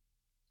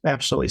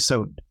 Absolutely.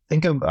 So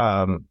think of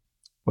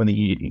when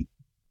you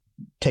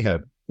take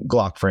a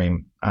Glock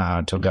frame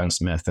to a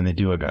gunsmith and they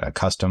do a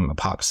custom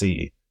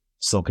epoxy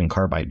silicon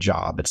carbide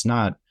job. It's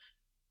not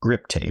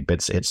grip tape.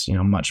 It's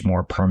much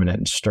more permanent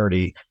and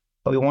sturdy.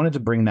 But we wanted to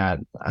bring a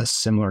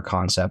similar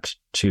concept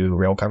to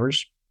rail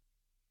covers.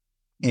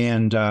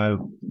 And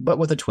but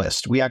with a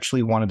twist. We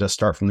actually wanted to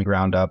start from the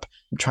ground up,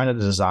 trying to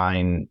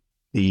design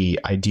the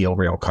ideal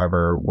rail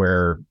cover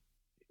where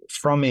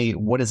from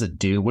what does it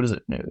do? What is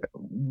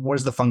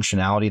the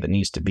functionality that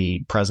needs to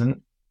be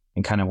present,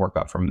 and kind of work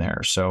up from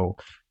there. So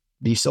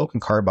the silicon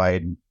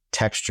carbide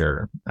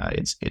texture,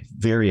 it's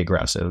very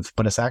aggressive,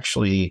 but it's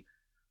actually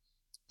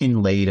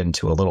inlaid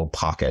into a little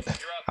pocket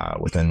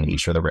within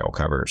each of the rail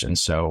covers. And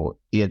so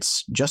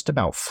it's just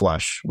about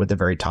flush with the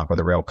very top of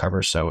the rail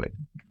cover. So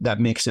that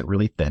makes it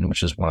really thin,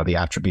 which is one of the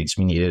attributes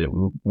we needed.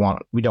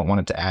 We don't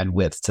want it to add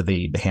width to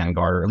the handguard,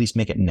 or at least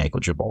make it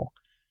negligible.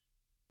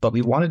 But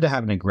we wanted to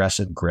have an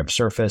aggressive grip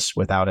surface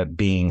without it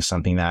being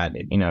something that,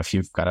 if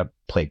you've got a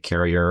plate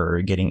carrier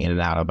or getting in and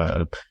out of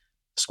a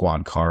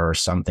squad car or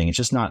something, it's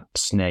just not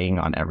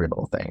snagging on every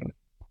little thing.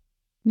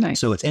 Nice.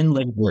 So it's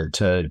inlaid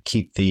to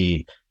keep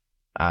the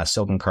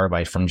silicon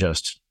carbide from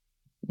just,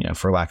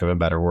 for lack of a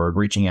better word,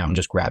 reaching out and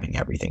just grabbing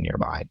everything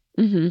nearby.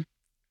 Mm-hmm.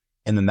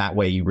 And then that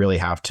way you really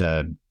have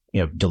to,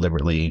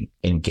 deliberately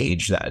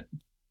engage that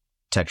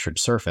textured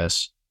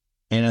surface.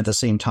 And at the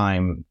same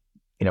time,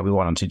 we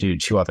want them to do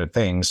two other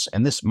things.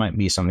 And this might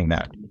be something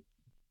that,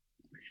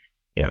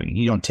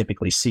 you don't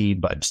typically see,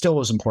 but still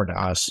was important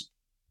to us.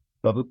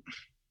 But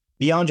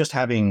beyond just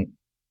having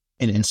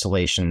an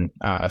installation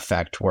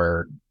effect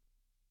where,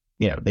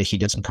 the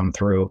heat doesn't come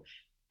through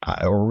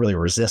or really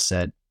resists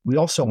it, we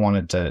also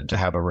wanted to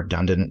have a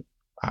redundant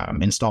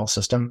install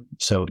system.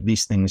 So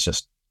these things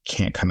just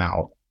can't come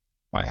out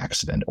by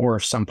accident, or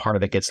if some part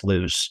of it gets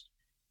loose,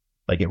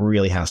 like it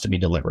really has to be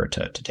deliberate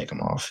to take them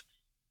off.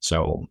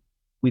 So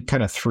we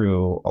kind of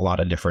threw a lot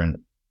of different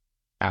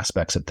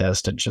aspects at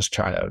this to just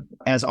try to,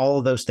 as all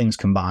of those things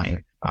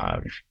combine,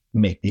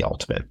 make the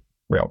ultimate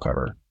rail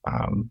cover.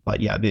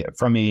 But yeah,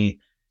 from a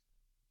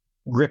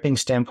gripping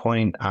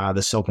standpoint,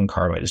 the silicon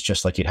carbide is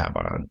just like you'd have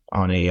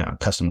on a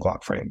custom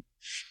Glock frame.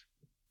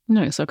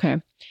 Nice.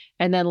 Okay.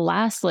 And then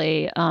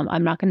lastly,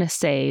 I'm not going to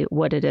say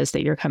what it is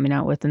that you're coming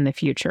out with in the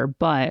future,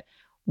 but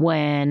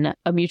when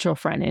a mutual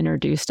friend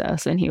introduced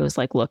us and he was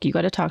like, look, you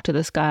got to talk to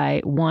this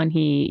guy. One,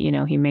 he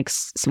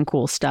makes some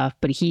cool stuff,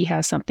 but he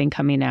has something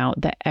coming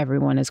out that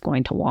everyone is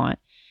going to want.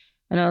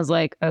 And I was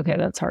like, okay,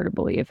 that's hard to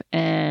believe.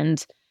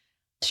 And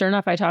sure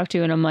enough, I talked to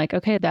him and I'm like,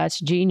 okay, that's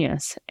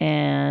genius.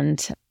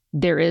 And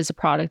there is a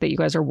product that you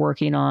guys are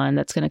working on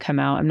that's going to come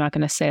out. I'm not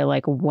going to say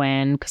like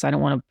when, because I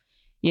don't want to,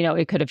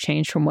 it could have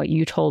changed from what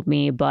you told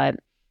me, but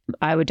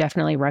I would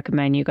definitely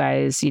recommend you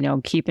guys,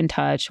 keep in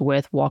touch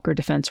with Walker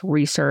Defense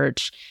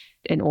Research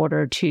in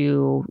order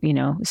to,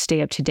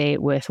 stay up to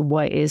date with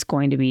what is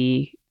going to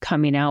be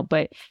coming out.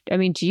 But I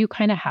mean, do you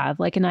kind of have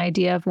like an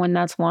idea of when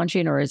that's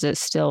launching, or is it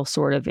still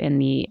sort of in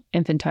the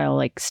infantile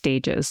like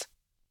stages?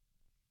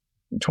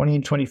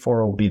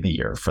 2024 will be the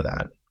year for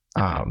that.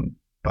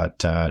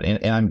 But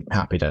I'm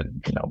happy to,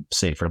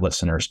 say for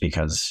listeners,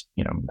 because,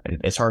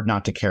 it's hard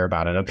not to care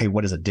about it. Okay,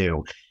 what does it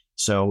do?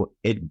 So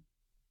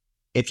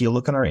if you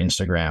look on our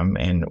Instagram,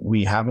 and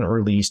we haven't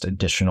released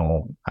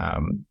additional,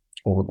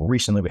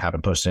 recently we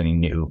haven't posted any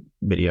new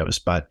videos,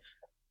 but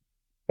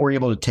we're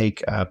able to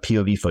take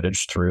POV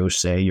footage through,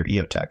 say, your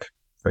EOTech,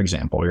 for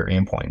example, or your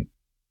Aimpoint.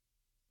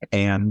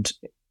 And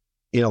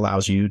it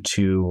allows you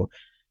to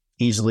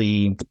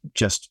easily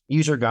just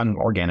use your gun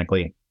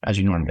organically as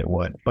you normally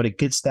would, but it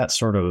gets that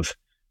sort of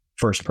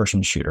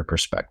first-person shooter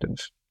perspective.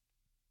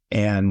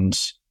 And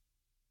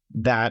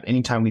that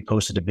anytime we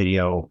posted a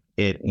video,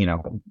 it,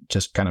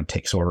 just kind of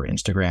takes over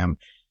Instagram.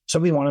 So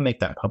we want to make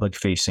that public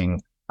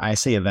facing. I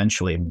say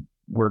eventually,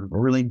 we're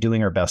really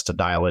doing our best to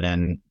dial it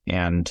in,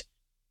 and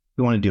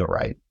we want to do it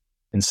right.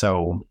 And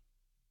so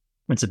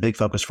it's a big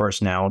focus for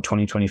us now.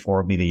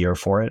 2024 will be the year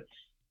for it.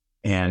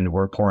 And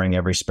we're pouring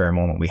every spare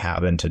moment we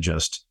have into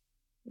just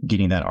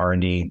getting that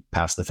R&D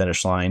past the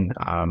finish line.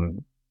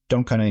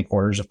 Don't cut any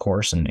corners, of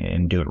course,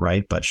 and do it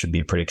right, but should be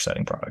a pretty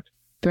exciting product.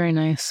 Very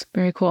nice.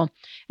 Very cool.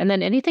 And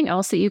then anything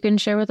else that you can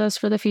share with us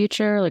for the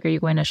future? Like, are you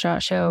going to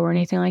SHOT Show or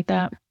anything like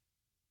that?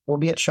 We'll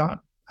be at SHOT,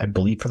 I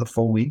believe, for the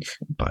full week.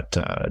 But,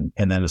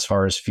 and then as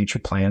far as future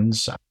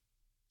plans,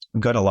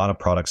 we've got a lot of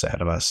products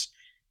ahead of us.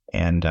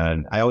 And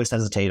I always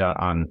hesitate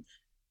on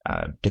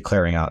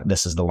declaring out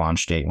this is the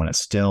launch date when it's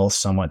still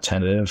somewhat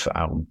tentative.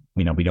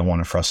 We don't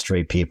want to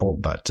frustrate people,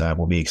 but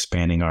we'll be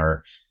expanding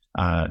our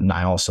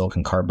Nile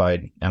silicon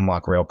carbide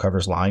M-LOK rail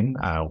covers line.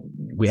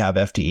 We have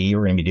FDE.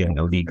 We're going to be doing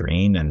OD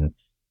green and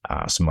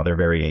some other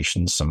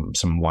variations,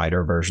 some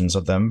wider versions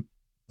of them.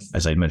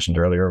 As I mentioned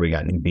earlier, we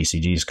got new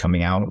BCGs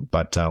coming out,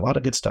 but a lot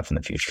of good stuff in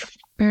the future.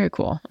 Very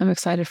cool. I'm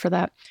excited for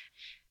that.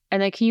 And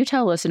then can you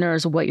tell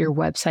listeners what your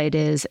website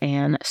is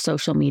and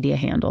social media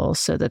handles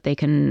so that they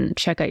can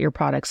check out your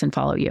products and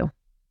follow you?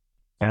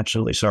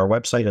 Absolutely. So our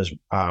website is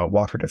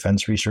Walker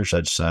Defense Research.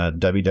 That's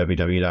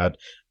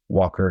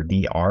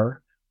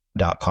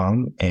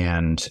www.walkerdr.com.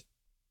 And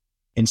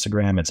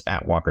Instagram, it's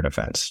at Walker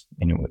Defense.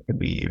 And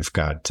we've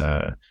got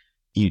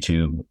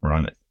YouTube, we're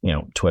on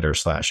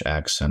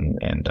Twitter/X and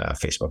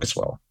Facebook as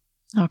well.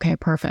 Okay,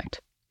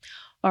 perfect.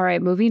 All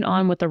right, moving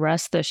on with the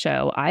rest of the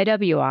show.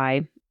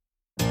 IWI.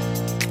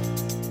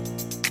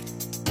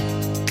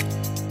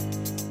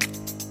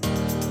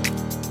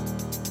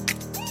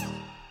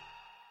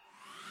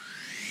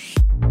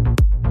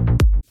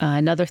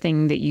 Another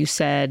thing that you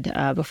said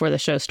before the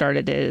show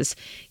started is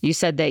you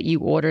said that you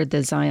ordered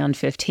the Zion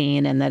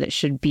 15 and that it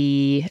should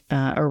be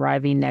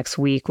arriving next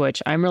week,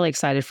 which I'm really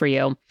excited for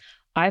you.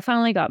 I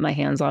finally got my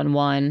hands on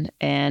one,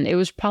 and it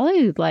was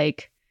probably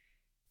like,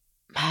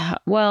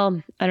 well,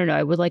 I don't know.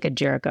 I would like a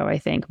Jericho, I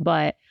think,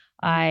 but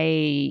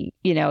it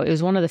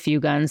was one of the few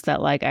guns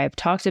that like I've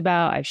talked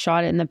about. I've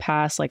shot it in the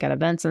past, like at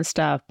events and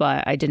stuff,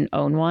 but I didn't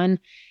own one.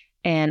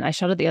 And I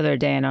shot it the other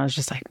day and I was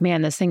just like,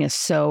 man, this thing is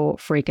so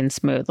freaking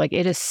smooth. Like,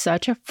 it is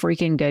such a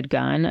freaking good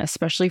gun,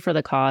 especially for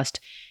the cost.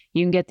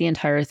 You can get the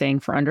entire thing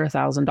for under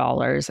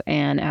 $1,000,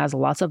 and it has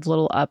lots of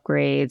little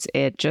upgrades.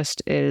 It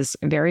just is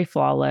very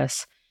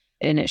flawless,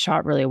 and it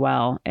shot really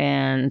well.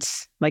 And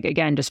like,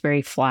 again, just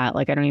very flat.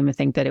 Like, I don't even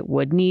think that it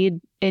would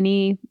need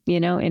any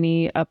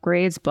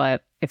upgrades,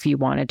 but if you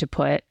wanted to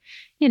put,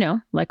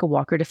 like a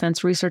Walker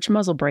Defense Research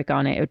muzzle brake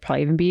on it, it would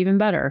probably be even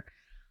better.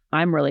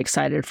 I'm really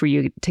excited for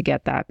you to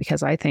get that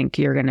because I think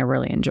you're going to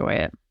really enjoy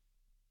it.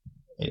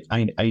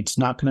 It's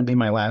not going to be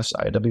my last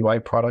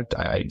IWI product.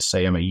 I'd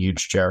say I'm a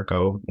huge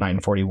Jericho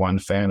 941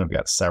 fan. I've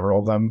got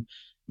several of them.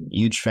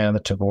 Huge fan of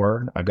the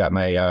Tavor. I've got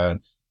my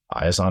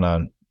eyes on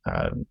a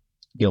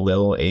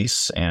Galil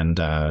Ace, and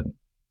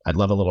I'd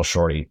love a little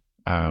shorty.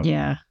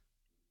 Yeah.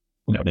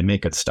 They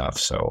make good stuff.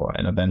 So,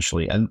 and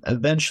eventually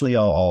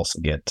I'll also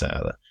get,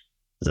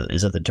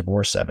 is it the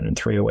Tavor 7 and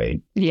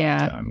 308?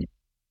 Yeah.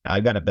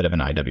 I've got a bit of an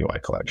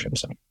IWI collection.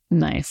 So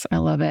nice. I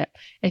love it.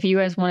 If you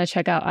guys want to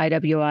check out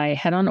IWI,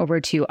 head on over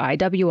to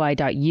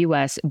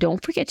iwi.us.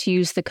 Don't forget to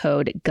use the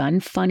code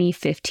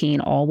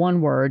GUNFUNNY15, all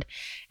one word,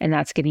 and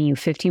that's getting you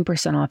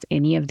 15% off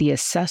any of the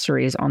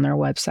accessories on their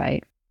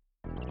website.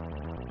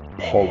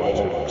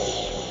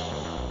 Politics.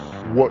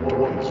 What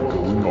is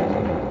going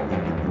on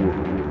in the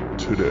world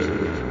today?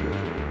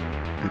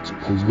 It's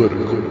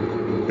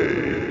political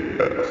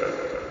AF.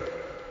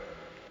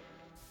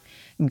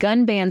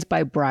 Gun bans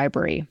by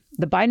bribery.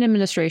 The Biden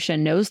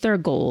administration knows their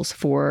goals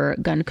for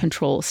gun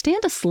control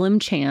stand a slim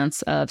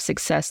chance of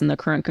success in the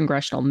current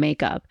congressional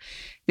makeup.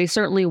 They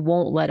certainly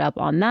won't let up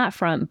on that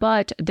front,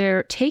 but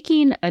they're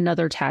taking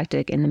another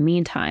tactic in the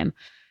meantime.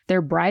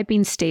 They're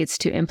bribing states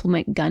to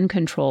implement gun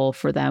control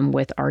for them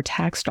with our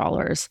tax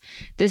dollars.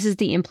 This is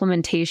the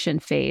implementation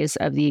phase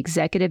of the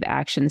executive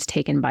actions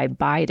taken by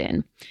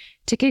Biden.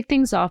 To kick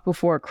things off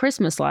before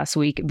Christmas last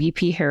week,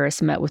 VP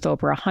Harris met with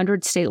over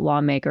 100 state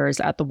lawmakers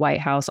at the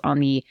White House on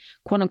the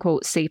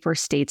quote-unquote Safer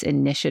States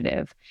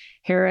Initiative.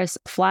 Harris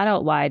flat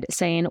out lied,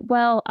 saying,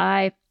 well,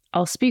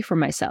 I'll speak for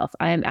myself.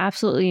 I am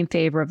absolutely in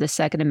favor of the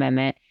Second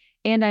Amendment,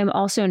 and I'm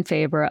also in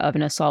favor of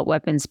an assault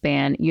weapons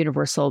ban,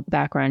 universal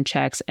background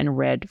checks, and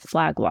red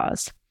flag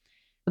laws.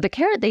 The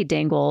carrot they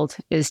dangled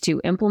is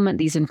to implement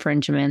these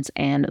infringements,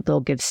 and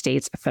they'll give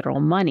states federal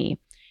money.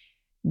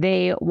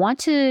 They want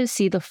to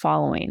see the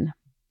following: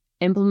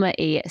 implement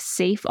a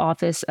safe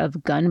office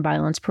of gun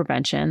violence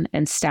prevention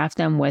and staff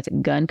them with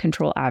gun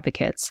control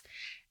advocates,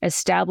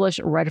 establish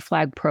red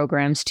flag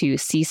programs to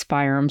seize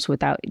firearms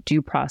without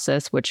due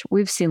process, which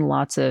we've seen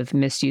lots of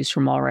misuse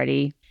from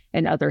already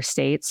in other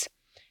states,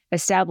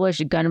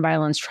 establish gun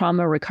violence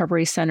trauma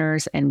recovery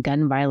centers and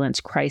gun violence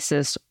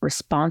crisis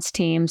response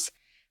teams,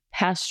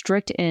 pass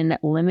strict in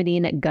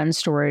limiting gun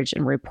storage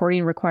and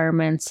reporting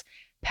requirements,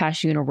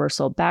 pass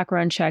universal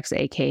background checks,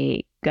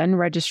 aka gun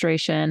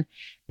registration,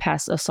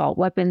 pass assault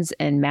weapons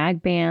and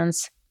mag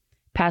bans,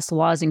 pass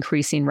laws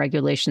increasing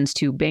regulations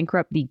to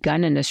bankrupt the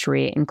gun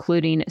industry,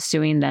 including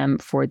suing them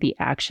for the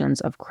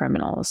actions of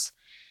criminals.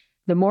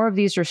 The more of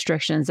these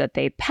restrictions that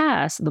they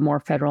pass, the more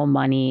federal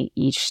money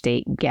each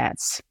state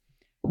gets.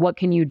 What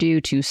can you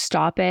do to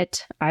stop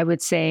it? I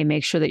would say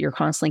make sure that you're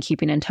constantly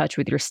keeping in touch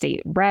with your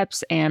state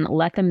reps and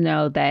let them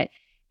know that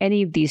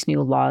any of these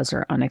new laws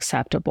are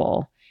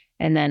unacceptable.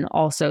 And then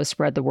also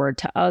spread the word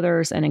to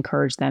others and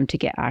encourage them to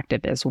get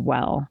active as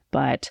well.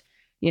 But,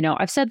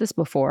 I've said this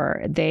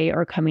before, they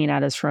are coming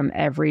at us from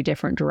every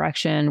different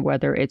direction,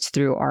 whether it's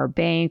through our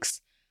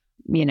banks,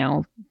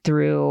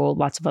 through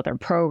lots of other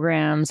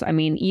programs. I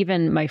mean,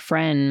 even my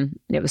friend,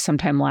 it was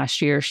sometime last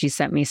year, she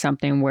sent me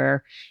something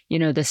where,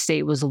 the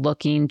state was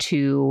looking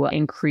to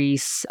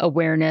increase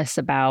awareness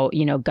about,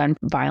 gun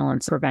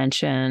violence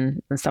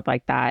prevention and stuff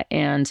like that.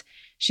 And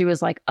she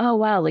was like, oh,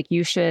 wow, like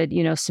you should,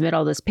 submit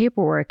all this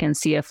paperwork and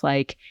see if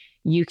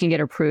you can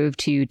get approved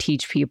to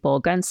teach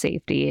people gun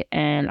safety.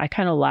 And I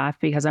kind of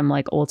laughed because I'm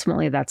like,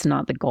 ultimately, that's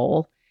not the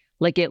goal.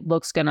 Like it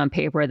looks good on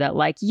paper that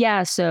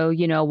yeah, so,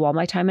 while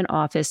my time in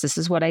office, this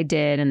is what I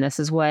did. And this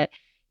is what,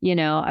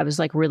 I was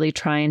really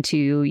trying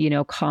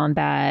to,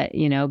 combat,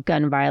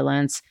 gun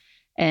violence.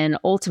 And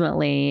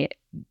ultimately,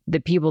 the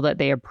people that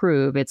they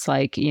approve, it's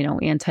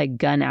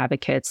anti-gun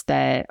advocates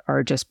that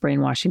are just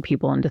brainwashing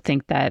people into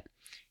think that,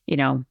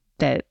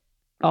 that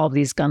all of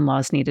these gun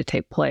laws need to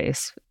take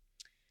place.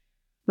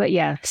 But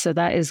yeah, so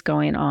that is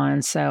going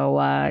on.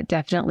 So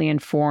definitely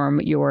inform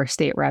your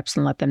state reps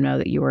and let them know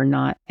that you are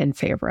not in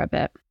favor of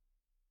it.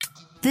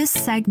 This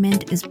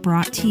segment is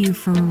brought to you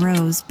from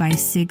Rose by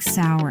Sig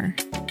Sauer.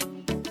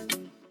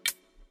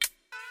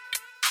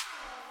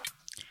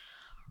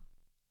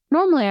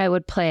 Normally, I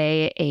would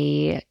play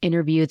a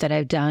interview that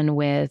I've done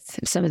with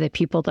some of the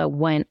people that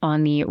went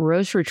on the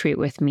Rose retreat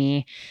with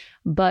me.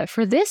 But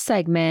for this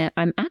segment,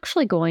 I'm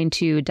actually going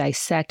to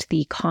dissect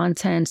the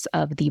contents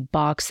of the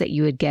box that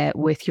you would get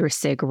with your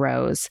Sig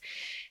Rose.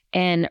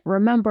 And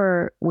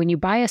remember, when you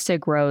buy a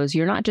Sig Rose,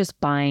 you're not just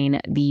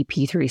buying the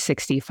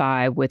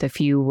P365 with a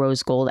few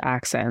rose gold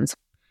accents,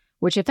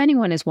 which if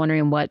anyone is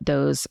wondering what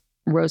those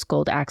rose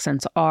gold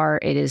accents are,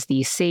 it is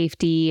the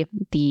safety,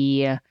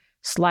 the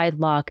slide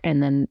lock,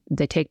 and then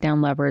the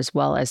takedown lever, as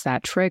well as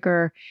that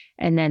trigger.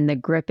 And then the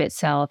grip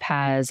itself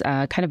has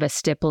kind of a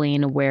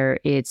stippling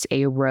where it's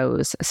a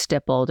rose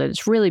stippled.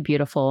 It's really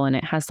beautiful, and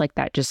it has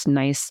that just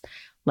nice,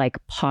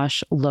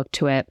 posh look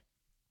to it.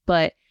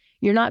 But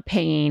you're not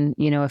paying,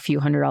 a few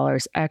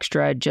 $100s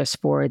extra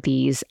just for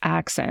these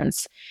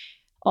accents.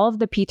 All of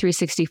the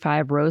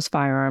P365 Rose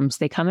firearms,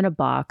 they come in a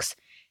box,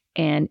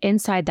 and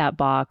inside that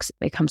box,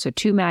 it comes with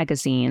 2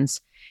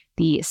 magazines,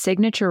 the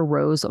signature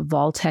Rose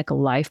Vaultec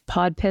Life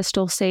Pod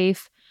pistol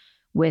safe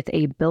with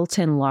a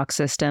built-in lock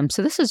system.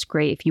 So this is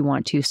great if you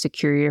want to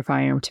secure your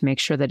firearm to make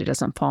sure that it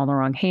doesn't fall in the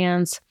wrong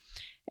hands.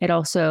 It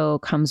also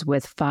comes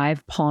with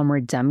 5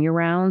 Palmer dummy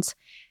rounds.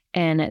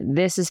 And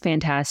this is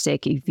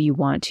fantastic if you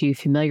want to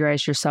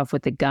familiarize yourself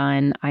with the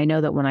gun. I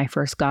know that when I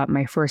first got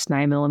my first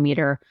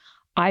 9mm,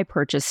 I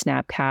purchased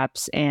snap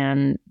caps,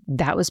 and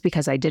that was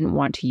because I didn't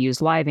want to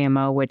use live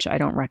ammo, which I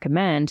don't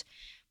recommend.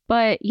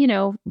 But,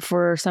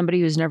 for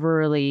somebody who's never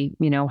really,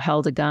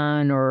 held a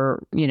gun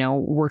or,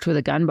 worked with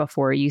a gun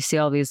before, you see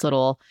all these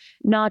little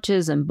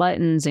notches and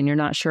buttons and you're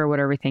not sure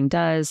what everything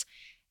does.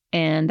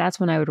 And that's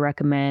when I would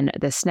recommend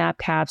the snap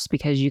caps,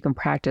 because you can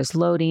practice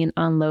loading,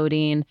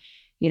 unloading,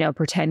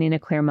 pretending to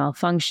clear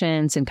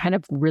malfunctions and kind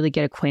of really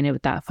get acquainted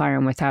with that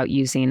firearm without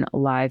using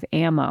live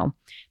ammo.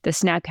 The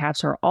snap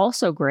caps are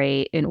also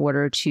great in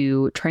order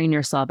to train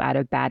yourself out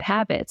of bad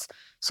habits.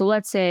 So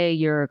let's say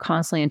you're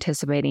constantly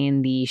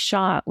anticipating the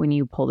shot when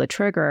you pull the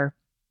trigger.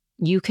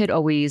 You could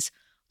always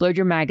load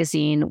your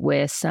magazine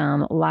with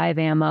some live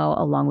ammo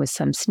along with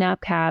some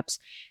snap caps.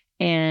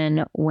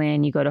 And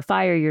when you go to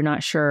fire, you're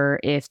not sure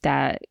if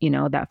that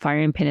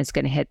firing pin is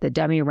going to hit the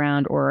dummy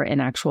round or an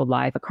actual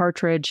live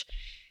cartridge.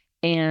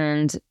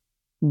 And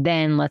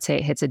then let's say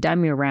it hits a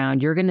dummy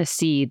round, you're going to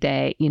see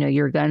that,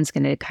 your gun's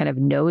going to kind of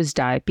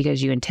nosedive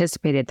because you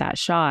anticipated that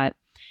shot.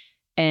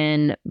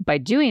 And by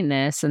doing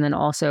this, and then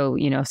also,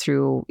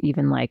 through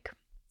even like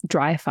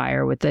dry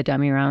fire with the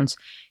dummy rounds,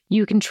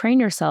 you can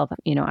train yourself,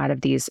 out of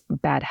these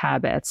bad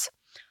habits.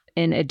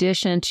 In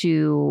addition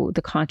to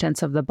the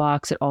contents of the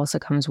box, it also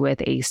comes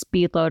with a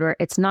speed loader.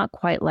 It's not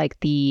quite like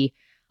the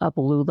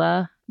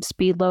Ablula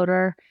speed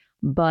loader,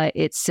 but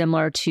it's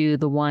similar to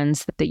the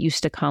ones that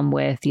used to come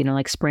with,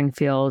 like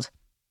Springfield.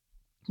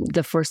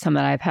 The first time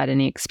that I've had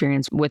any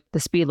experience with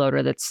the speed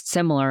loader that's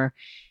similar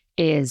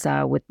is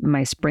with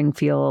my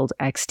Springfield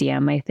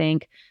XDM, I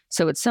think.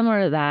 So it's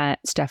similar to that.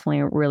 It's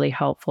definitely really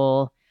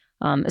helpful,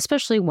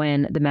 especially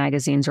when the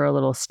magazines are a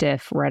little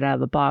stiff right out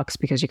of the box,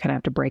 because you kind of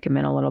have to break them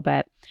in a little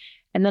bit.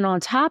 And then on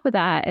top of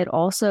that, it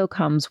also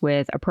comes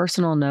with a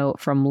personal note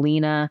from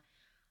Lena,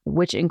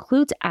 which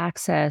includes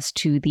access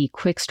to the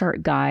Quick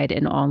Start Guide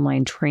and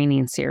online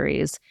training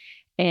series.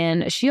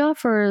 And she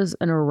offers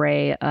an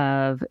array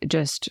of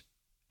just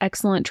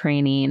excellent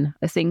training,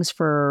 things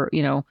for,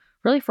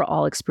 really for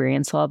all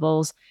experience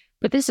levels.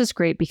 But this is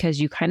great because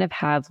you kind of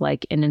have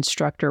like an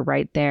instructor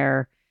right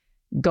there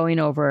going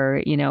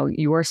over,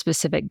 your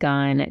specific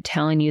gun,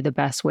 telling you the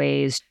best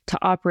ways to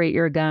operate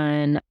your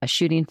gun,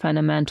 shooting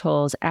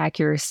fundamentals,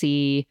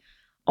 accuracy,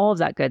 all of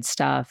that good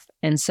stuff.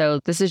 And so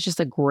this is just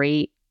a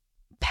great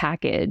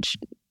package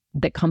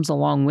that comes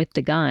along with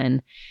the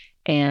gun.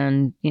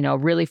 And,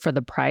 really for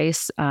the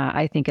price,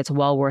 I think it's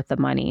well worth the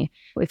money.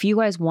 If you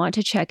guys want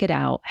to check it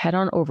out, head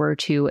on over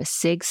to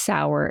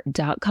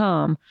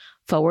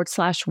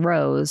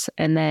sigsauer.com/Rose.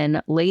 And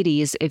then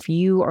ladies, if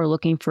you are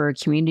looking for a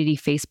community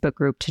Facebook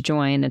group to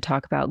join and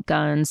talk about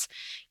guns,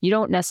 you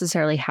don't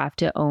necessarily have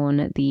to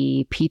own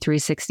the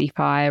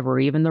P365 or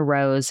even the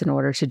Rose in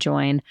order to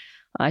join.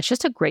 It's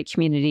just a great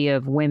community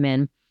of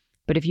women.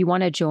 But if you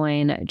want to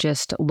join,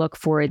 just look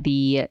for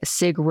the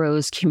Sig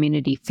Rose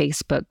Community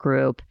Facebook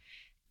group.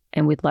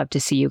 And we'd love to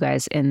see you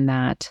guys in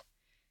that.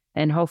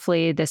 And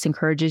hopefully this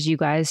encourages you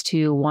guys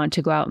to want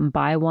to go out and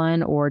buy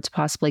one, or to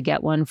possibly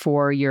get one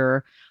for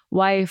your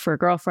wife or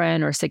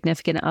girlfriend or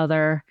significant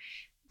other,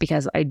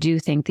 because I do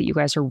think that you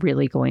guys are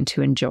really going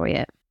to enjoy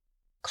it.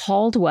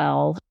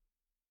 Caldwell.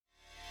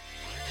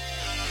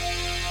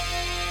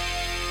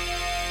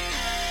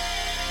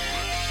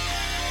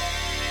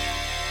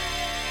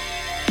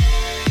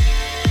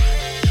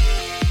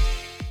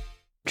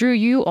 Drew,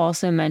 you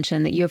also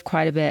mentioned that you have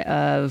quite a bit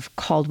of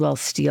Caldwell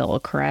steel,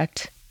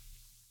 correct?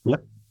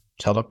 Yep.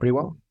 It's held up pretty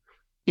well.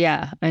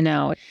 Yeah, I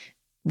know.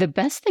 The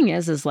best thing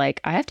is like,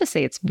 I have to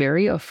say it's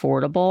very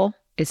affordable.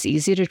 It's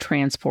easy to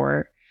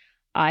transport.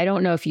 I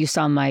don't know if you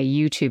saw my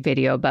YouTube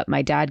video, but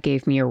my dad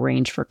gave me a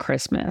range for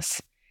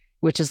Christmas,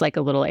 which is like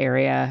a little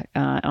area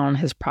on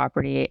his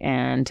property.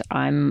 And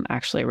I'm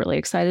actually really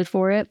excited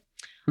for it.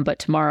 But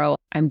tomorrow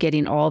I'm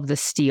getting all of the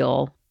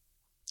steel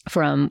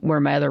from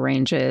where my other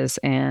range is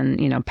and,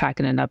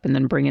 packing it up and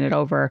then bringing it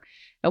over.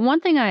 And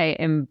one thing I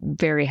am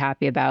very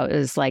happy about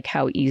is like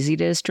how easy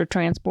it is to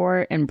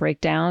transport and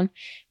break down,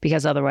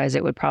 because otherwise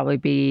it would probably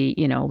be,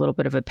 a little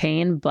bit of a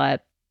pain.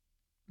 But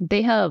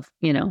they have,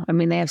 they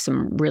have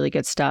some really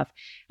good stuff.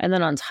 And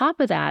then on top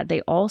of that,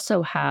 they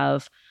also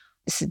have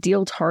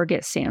steel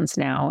target stands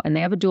now, and they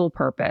have a dual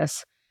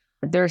purpose.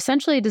 They're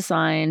essentially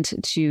designed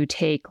to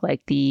take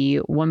like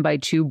the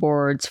 1x2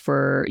 boards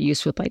for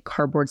use with like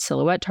cardboard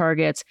silhouette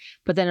targets,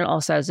 but then it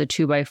also has a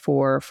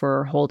 2x4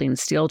 for holding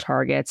steel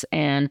targets.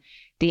 And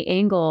the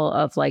angle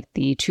of like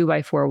the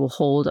 2x4 will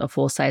hold a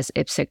full-size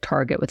IPSC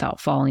target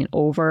without falling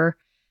over.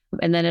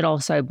 And then it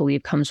also, I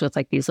believe, comes with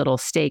like these little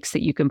stakes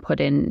that you can put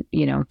in,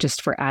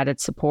 just for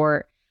added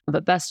support.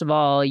 But best of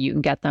all, you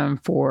can get them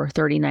for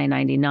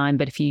 $39.99.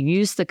 But if you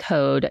use the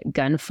code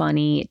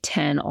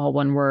GUNFUNNY10, all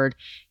one word,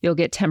 you'll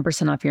get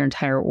 10% off your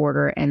entire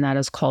order. And that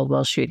is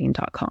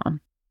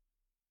CaldwellShooting.com.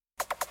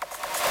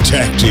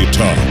 Tacti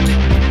Talk.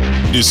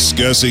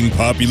 Discussing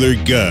popular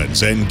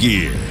guns and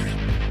gear.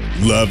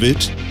 Love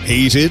it?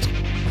 Hate it?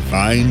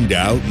 Find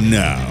out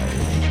now.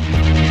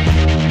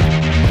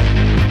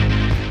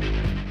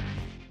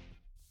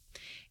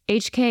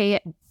 HK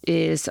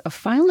is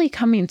finally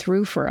coming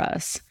through for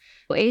us.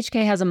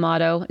 HK has a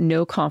motto,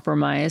 no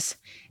compromise.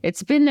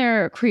 It's been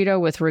their credo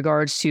with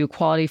regards to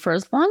quality for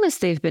as long as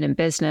they've been in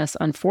business.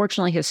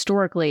 Unfortunately,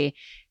 historically,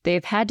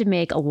 they've had to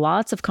make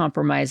lots of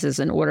compromises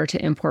in order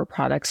to import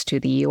products to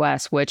the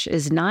US, which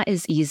is not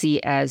as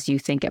easy as you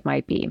think it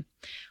might be.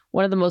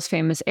 One of the most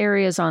famous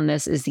areas on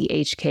this is the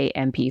HK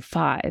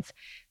MP5.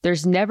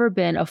 There's never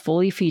been a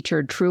fully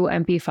featured true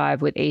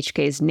MP5 with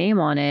HK's name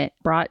on it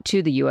brought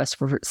to the US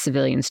for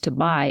civilians to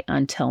buy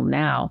until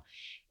now.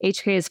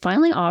 HK is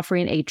finally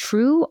offering a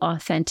true,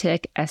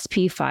 authentic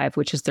SP5,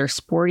 which is their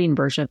sporting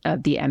version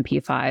of the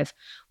MP5,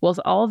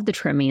 with all of the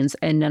trimmings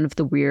and none of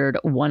the weird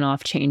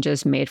one-off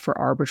changes made for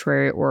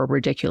arbitrary or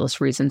ridiculous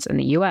reasons in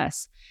the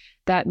US.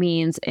 That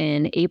means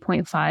an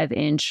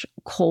 8.5-inch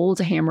cold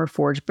hammer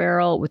forged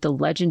barrel with the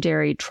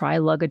legendary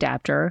tri-lug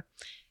adapter.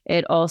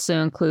 It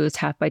also includes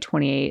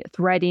half-by-28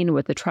 threading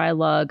with the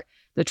tri-lug,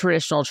 the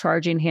traditional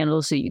charging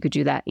handle so you could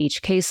do that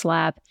HK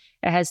slap.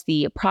 It has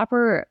the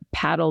proper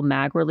paddle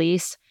mag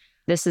release.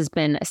 This has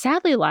been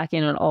sadly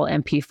lacking on all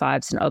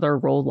MP5s and other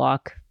roll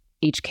lock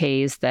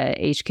HKs that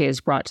HK has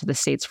brought to the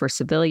States for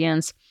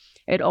civilians.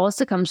 It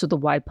also comes with a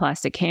wide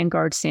plastic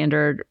handguard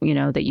standard,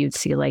 that you'd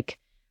see like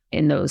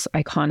in those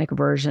iconic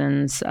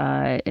versions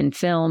in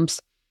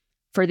films.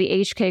 For the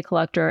HK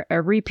collector,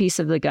 every piece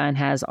of the gun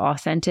has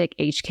authentic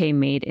HK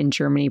made in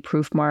Germany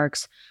proof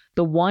marks.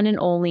 The one and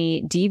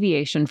only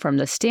deviation from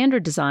the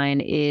standard design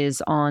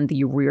is on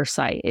the rear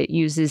sight. It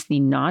uses the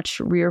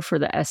notch rear for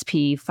the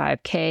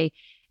SP5K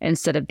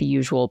instead of the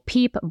usual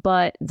peep,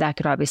 but that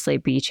could obviously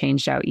be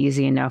changed out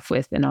easy enough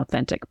with an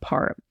authentic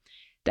part.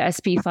 The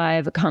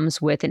SP5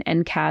 comes with an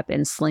end cap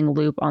and sling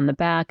loop on the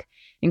back.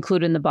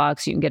 Included in the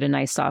box, you can get a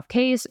nice soft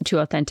case, 2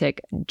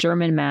 authentic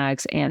German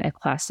mags, and a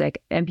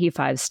classic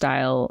MP5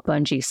 style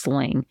bungee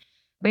sling.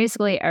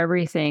 Basically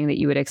everything that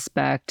you would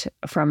expect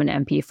from an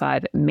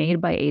MP5 made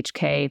by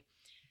HK.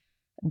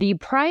 The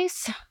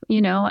price,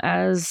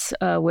 as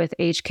with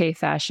HK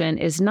fashion,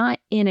 is not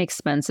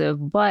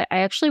inexpensive, but I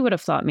actually would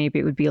have thought maybe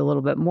it would be a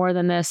little bit more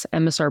than this.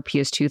 MSRP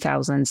is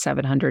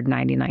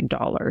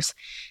 $2,799.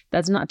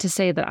 That's not to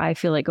say that I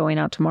feel like going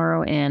out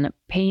tomorrow and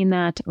paying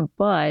that,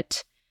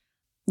 but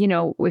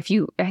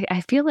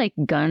I feel like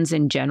guns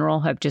in general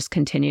have just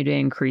continued to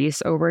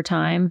increase over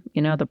time,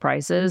 the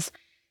prices.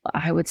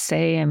 I would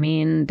say,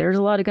 there's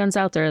a lot of guns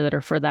out there that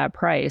are for that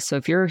price. So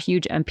if you're a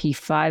huge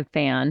MP5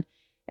 fan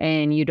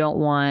and you don't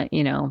want,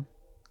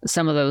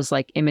 some of those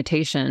like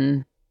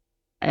imitation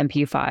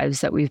MP5s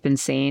that we've been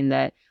seeing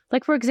that,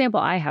 like, for example,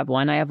 I have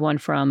one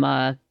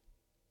from,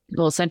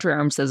 Century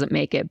Arms doesn't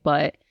make it,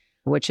 but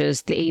which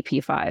is the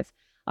AP5.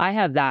 I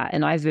have that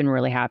and I've been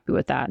really happy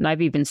with that. And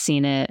I've even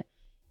seen it,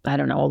 I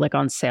don't know, like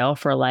on sale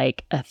for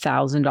like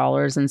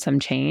 $1,000 and some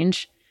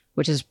change,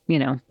 which is,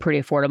 pretty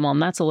affordable.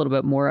 And that's a little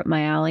bit more up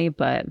my alley,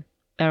 but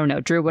I don't know.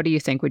 Drew, what do you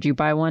think? Would you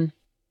buy one?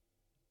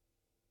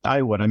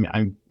 I would.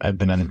 I've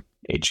been an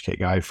HK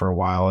guy for a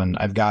while, and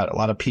I've got a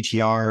lot of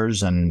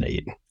PTRs, and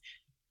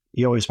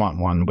you always want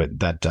one with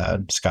that.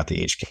 It's got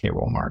the HK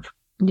roll mark.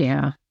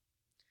 Yeah.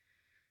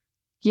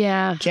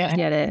 I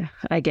get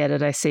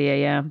it. I see it.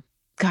 Yeah.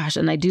 Gosh,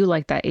 and I do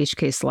like that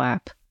HK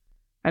slap.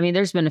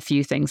 There's been a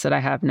few things that I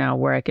have now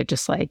where I could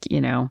just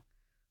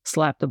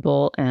slap the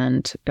bolt,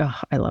 and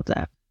I love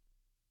that.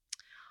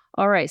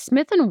 All right,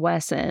 Smith &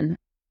 Wesson.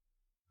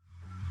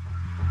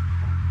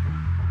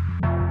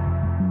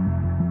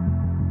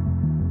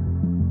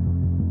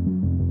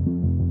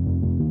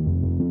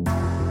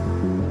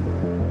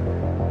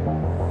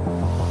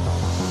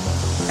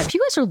 If you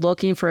guys are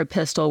looking for a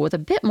pistol with a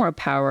bit more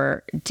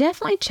power,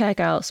 definitely check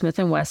out Smith &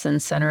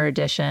 Wesson's Center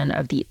Edition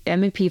of the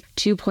M&P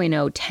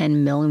 2.0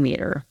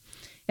 10mm.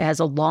 It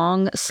has a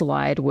long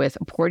slide with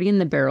porting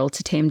the barrel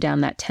to tame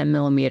down that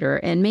 10mm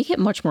and make it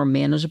much more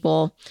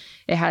manageable.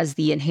 It has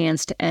the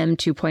enhanced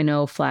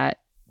M2.0 flat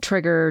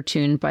trigger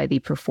tuned by the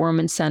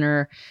Performance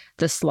Center.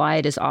 The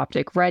slide is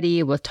optic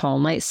ready with tall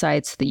night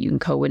sights that you can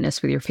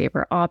co-witness with your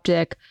favorite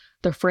optic.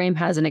 The frame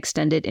has an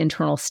extended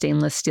internal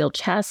stainless steel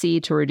chassis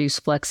to reduce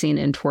flexing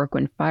and torque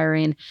when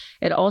firing.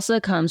 It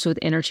also comes with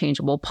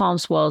interchangeable palm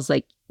swells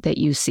like that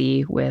you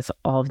see with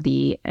all of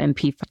the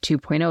MP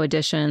 2.0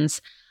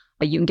 editions.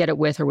 You can get it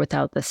with or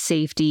without the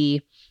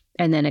safety.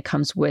 And then it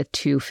comes with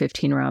 2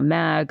 15-round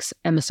mags.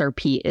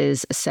 MSRP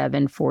is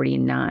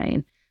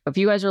 $749. If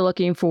you guys are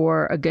looking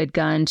for a good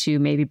gun to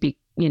maybe be,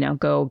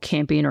 go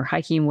camping or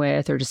hiking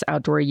with, or just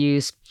outdoor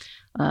use,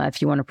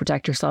 if you want to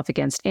protect yourself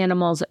against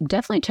animals,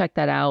 definitely check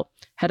that out.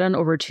 Head on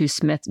over to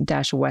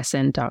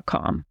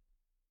smith-wesson.com.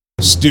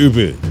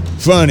 Stupid,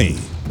 funny,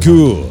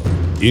 cool,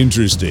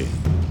 interesting,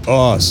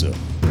 awesome,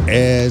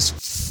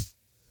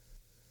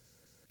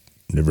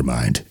 never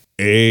mind.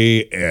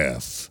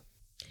 AF.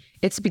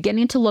 It's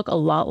beginning to look a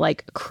lot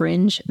like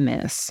Cringe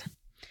Miss.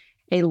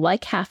 A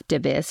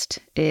like-half-divist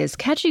is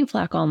catching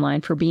flack online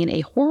for being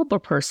a horrible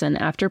person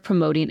after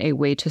promoting a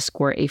way to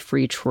score a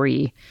free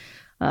tree.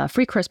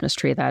 Free Christmas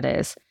tree, that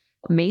is.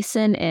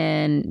 Mason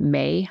and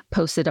May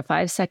posted a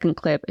 5-second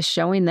clip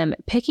showing them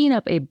picking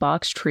up a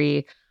box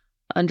tree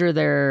under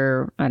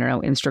their,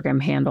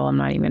 Instagram handle. I'm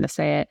not even going to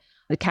say it.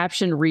 The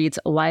caption reads,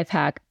 "Life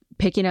hack,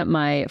 picking up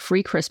my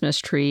free Christmas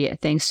tree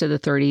thanks to the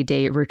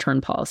 30-day return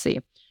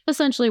policy."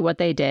 Essentially what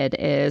they did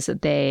is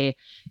they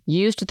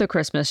used the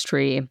Christmas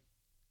tree,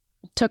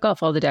 took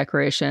off all the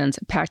decorations,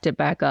 packed it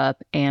back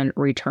up, and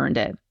returned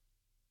it,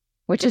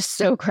 which is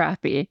so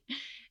crappy.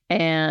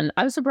 And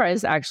I was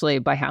surprised actually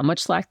by how much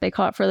slack they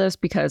caught for this,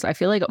 because I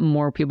feel like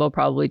more people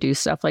probably do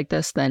stuff like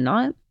this than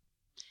not.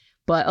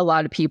 But a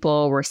lot of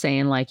people were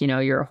saying like, you know,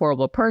 you're a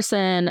horrible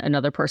person.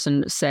 Another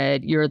person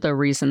said, you're the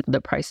reason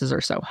the prices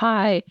are so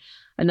high.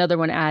 Another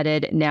one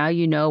added, now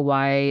you know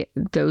why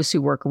those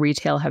who work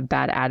retail have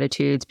bad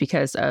attitudes,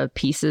 because of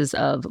pieces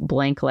of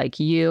blank like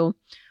you.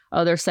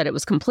 Others said it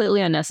was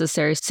completely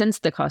unnecessary since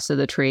the cost of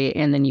the tree,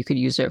 and then you could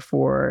use it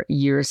for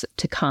years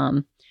to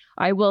come.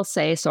 I will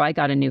say, so I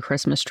got a new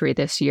Christmas tree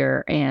this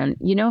year, and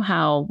you know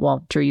how,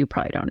 well, Drew, you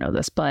probably don't know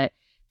this, but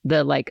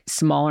the like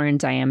smaller in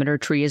diameter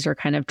trees are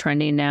kind of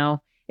trending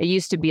now. It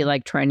used to be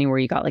like trending where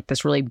you got like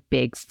this really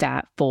big,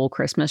 fat, full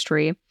Christmas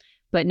tree.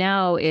 But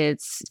now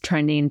it's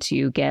trending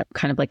to get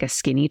kind of like a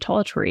skinny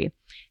tall tree.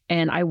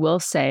 And I will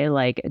say,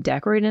 like,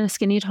 decorating a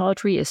skinny tall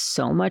tree is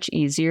so much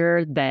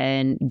easier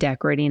than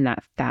decorating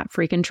that fat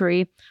freaking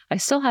tree. I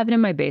still have it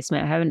in my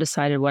basement. I haven't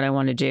decided what I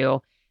want to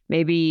do.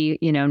 Maybe,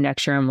 you know,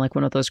 next year I'm like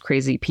one of those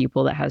crazy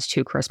people that has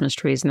 2 Christmas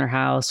trees in their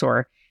house,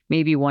 or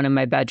maybe one in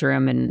my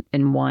bedroom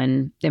and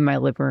one in my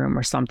living room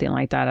or something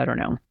like that. I don't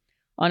know.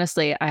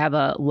 Honestly, I have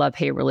a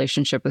love-hate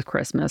relationship with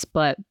Christmas,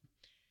 but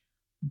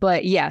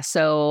yeah,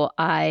 so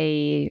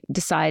I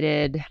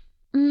decided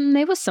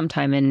it was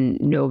sometime in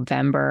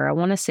November. I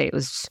want to say it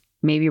was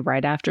maybe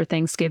right after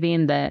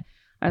Thanksgiving that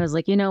I was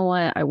like, you know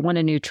what? I want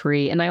a new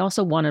tree. And I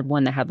also wanted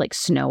one that had like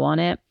snow on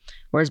it,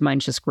 whereas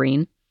mine's just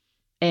green.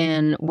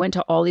 And went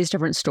to all these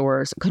different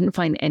stores, couldn't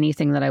find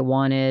anything that I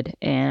wanted.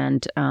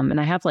 And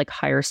I have like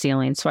higher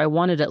ceilings, so I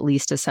wanted at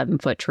least a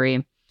 7-foot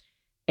tree.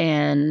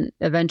 And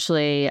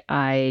eventually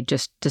I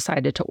just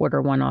decided to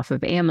order one off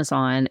of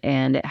Amazon,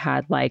 and it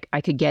had like,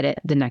 I could get it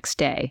the next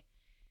day.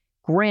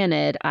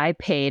 Granted, I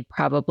paid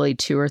probably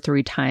 2 or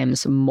 3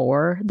 times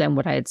more than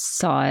what I had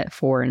saw it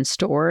for in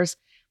stores,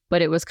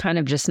 but it was kind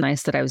of just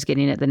nice that I was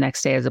getting it the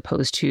next day as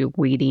opposed to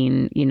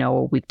waiting, you know,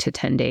 a week to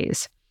 10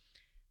 days.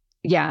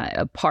 Yeah,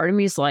 a part of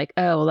me is like,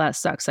 oh, well, that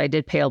sucks. I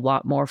did pay a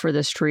lot more for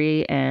this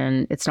tree,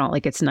 and it's not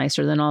like it's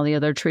nicer than all the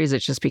other trees.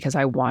 It's just because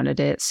I wanted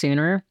it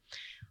sooner.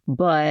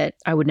 But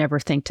I would never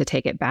think to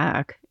take it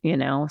back, you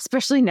know,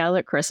 especially now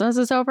that Christmas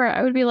is over.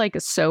 I would be like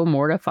so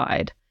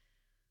mortified.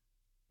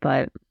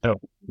 But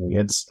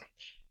it's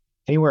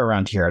anywhere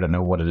around here. I don't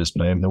know what it is,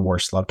 but I have the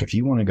worst luck. If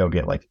you want to go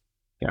get like,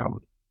 you know,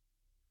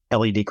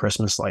 LED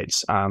Christmas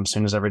lights, as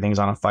soon as everything's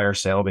on a fire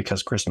sale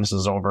because Christmas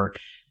is over,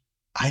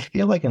 I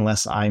feel like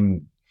unless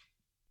I'm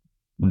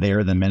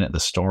there the minute the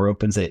store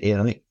opens,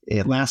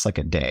 it lasts like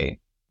a day.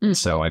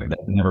 So I've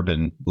never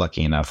been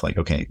lucky enough. Like,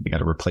 okay, we got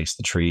to replace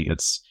the tree.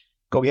 It's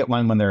go get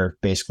one when they're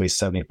basically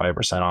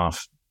 75%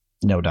 off.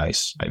 No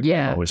dice.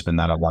 I've always been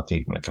that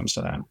unlucky when it comes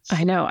to that.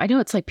 I know.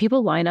 It's like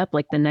people line up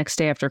like the next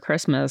day after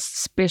Christmas,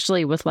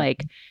 especially with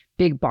like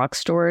big box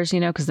stores, you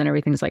know, because then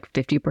everything's like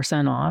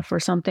 50% off or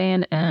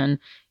something. And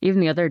even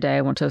the other day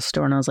I went to a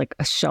store and I was like,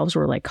 shelves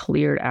were like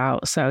cleared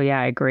out. So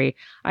yeah, I agree.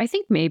 I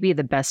think maybe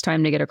the best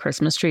time to get a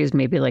Christmas tree is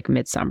maybe like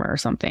midsummer or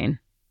something.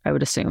 I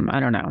would assume.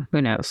 I don't know.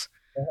 Who knows?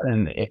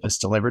 And if it's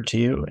delivered to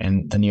you,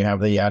 and then you have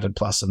the added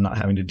plus of not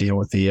having to deal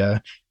with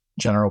the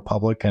general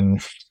public.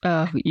 And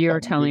you're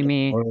telling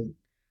me.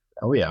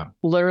 Oh yeah,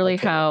 literally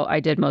how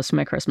I did most of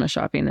my Christmas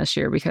shopping this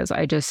year, because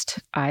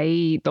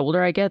the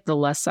older I get, the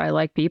less I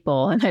like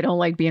people, and I don't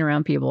like being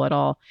around people at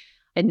all.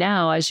 And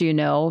now, as you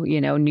know,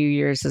 New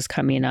Year's is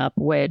coming up,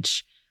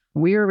 which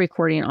we are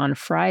recording on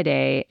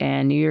Friday,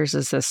 and New Year's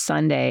is this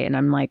Sunday, and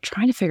I'm like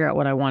trying to figure out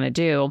what I want to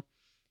do.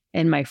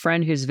 And my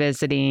friend who's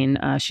visiting,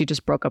 she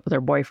just broke up with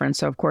her boyfriend,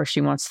 so of course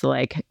she wants to,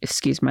 like,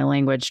 excuse my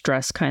language,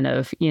 dress kind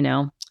of,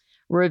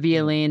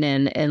 revealing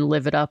and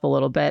live it up a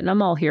little bit. And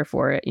I'm all here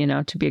for it,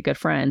 to be a good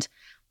friend.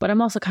 But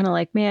I'm also kind of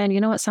like, man,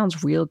 you know what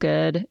sounds real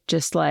good?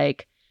 Just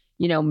like,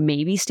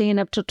 maybe staying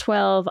up till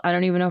 12. I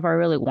don't even know if I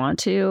really want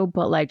to,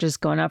 but like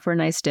just going out for a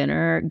nice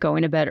dinner,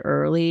 going to bed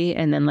early,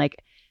 and then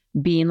like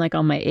being like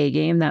on my A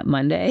game that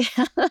Monday.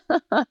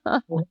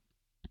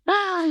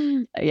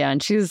 Yeah.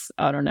 And she's,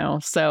 I don't know.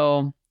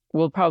 So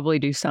we'll probably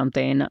do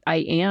something. I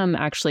am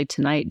actually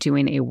tonight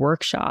doing a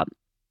workshop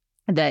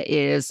that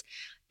is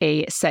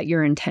a set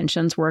your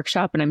intentions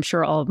workshop. And I'm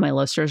sure all of my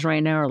listeners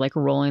right now are like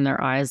rolling their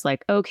eyes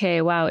like,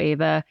 okay, wow,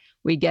 Ava,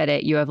 we get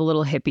it. You have a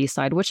little hippie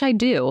side, which I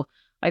do.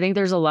 I think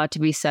there's a lot to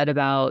be said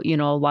about, a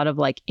lot of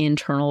like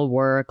internal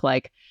work.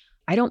 Like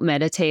I don't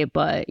meditate,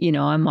 but,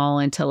 I'm all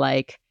into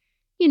like,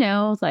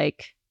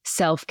 like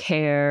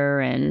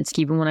self-care, and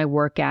even when I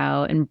work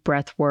out and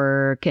breath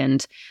work.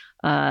 And,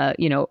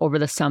 over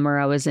the summer,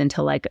 I was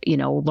into like,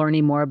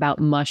 learning more about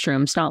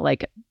mushrooms, not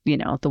like,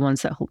 the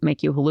ones that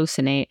make you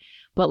hallucinate,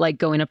 but like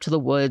going up to the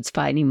woods,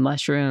 finding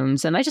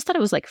mushrooms. And I just thought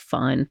it was like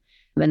fun.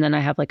 And then I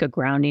have like a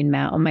grounding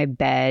mat on my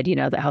bed,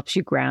 that helps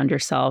you ground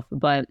yourself.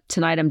 But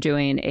tonight I'm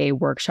doing a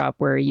workshop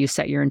where you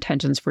set your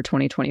intentions for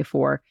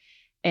 2024.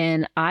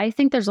 And I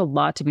think there's a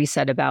lot to be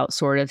said about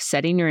sort of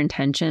setting your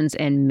intentions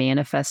and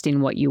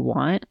manifesting what you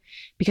want,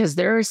 because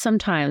there are some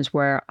times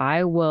where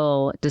I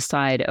will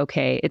decide,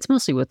 okay, it's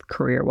mostly with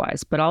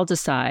career-wise, but I'll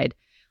decide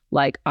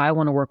like, I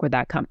want to work with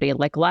that company.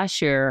 Like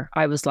last year,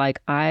 I was like,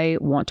 I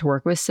want to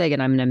work with SIG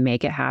and I'm going to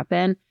make it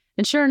happen.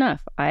 And sure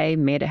enough, I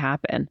made it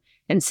happen.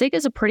 And SIG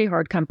is a pretty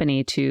hard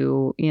company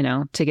to,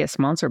 to get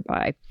sponsored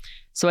by.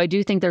 So I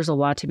do think there's a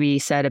lot to be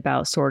said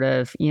about sort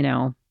of,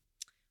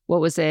 what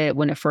was it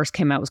when it first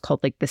came out? It was called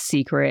like The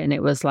Secret, and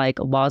it was like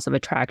laws of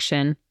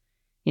attraction.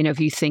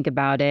 If you think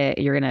about it,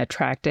 you're going to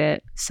attract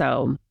it.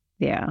 So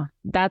yeah,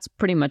 that's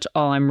pretty much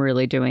all I'm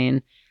really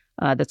doing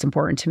that's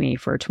important to me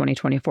for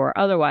 2024.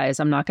 Otherwise,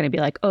 I'm not going to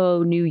be like,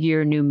 oh, new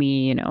year, new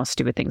me,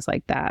 stupid things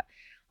like that.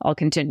 I'll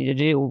continue to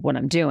do what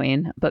I'm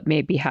doing, but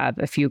maybe have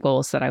a few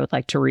goals that I would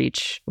like to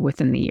reach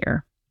within the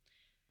year.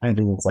 I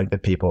think it's like the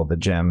people at the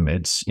gym.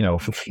 It's,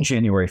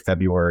 January,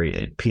 February,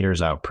 it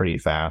peters out pretty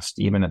fast.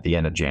 Even at the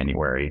end of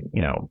January,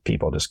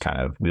 people just kind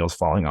of wheels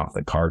falling off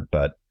the cart.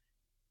 But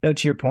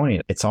to your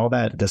point, it's all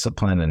that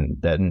discipline and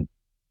that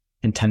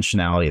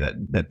intentionality,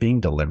 that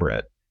being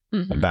deliberate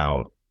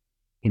about,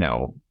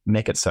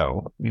 make it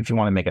so. If you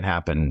want to make it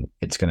happen,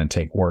 it's going to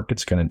take work.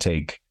 It's going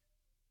to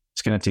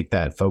take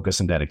that focus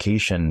and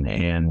dedication,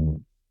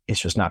 and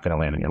it's just not going to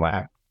land in your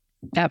lap.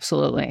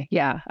 Absolutely.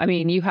 Yeah. I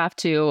mean, you have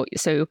to.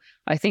 So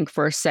I think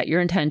first set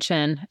your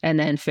intention and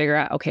then figure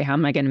out, okay, how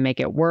am I going to make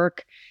it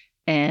work?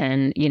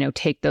 And,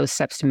 take those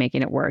steps to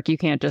making it work. You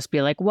can't just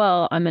be like,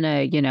 well, I'm going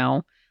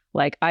to,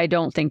 I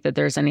don't think that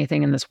there's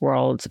anything in this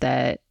world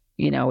that,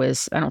 I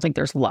don't think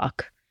there's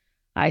luck.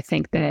 I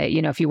think that,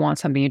 if you want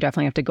something, you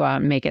definitely have to go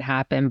out and make it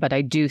happen. But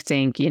I do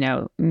think,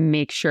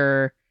 make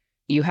sure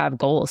you have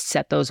goals,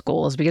 set those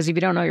goals, because if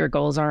you don't know your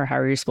goals are, how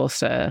are you supposed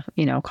to,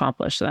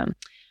 accomplish them?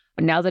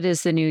 Now that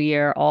it's the new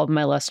year, all of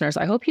my listeners,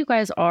 I hope you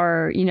guys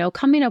are,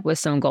 coming up with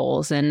some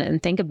goals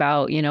and think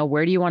about,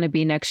 where do you want to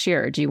be next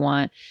year? Do you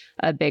want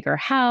a bigger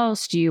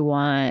house? Do you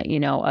want,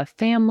 a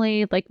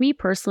family? Like me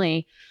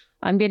personally,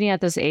 I'm getting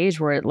at this age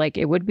where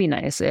it would be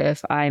nice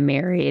if I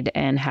married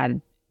and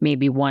had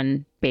maybe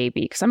one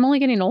baby, because I'm only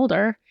getting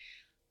older.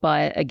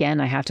 But again,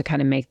 I have to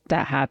kind of make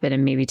that happen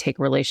and maybe take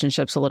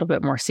relationships a little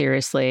bit more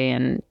seriously.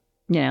 And,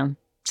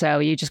 so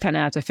you just kind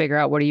of have to figure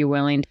out what are you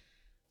willing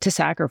to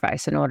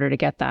sacrifice in order to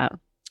get that.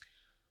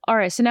 All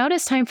right, so now it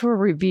is time for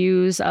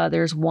reviews.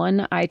 There's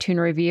one iTunes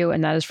review,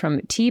 and that is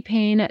from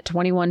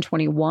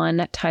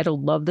T-Pain2121,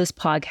 titled Love This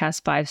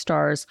Podcast, 5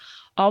 stars.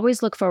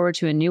 Always look forward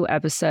to a new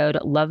episode.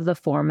 Love the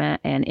format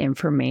and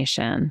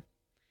information.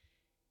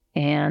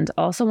 And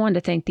also wanted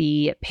to thank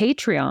the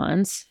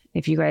Patreons.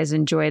 If you guys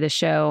enjoy the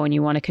show and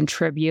you want to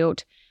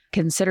contribute,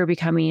 consider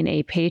becoming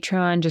a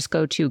patron. Just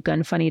go to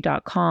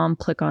gunfunny.com,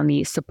 click on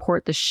the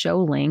support the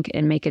show link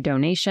and make a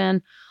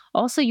donation.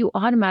 Also, you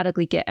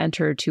automatically get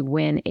entered to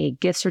win a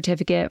gift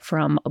certificate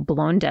from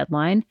Blown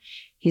Deadline.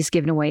 He's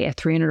giving away a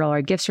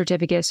 $300 gift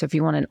certificate. So if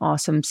you want an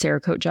awesome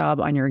Cerakote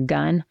job on your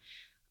gun,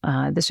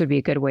 this would be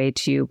a good way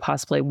to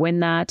possibly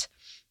win that.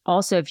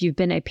 Also, if you've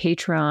been a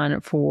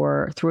patron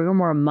for 3 or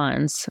more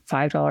months,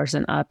 $5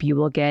 and up, you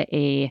will get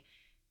a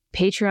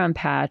Patreon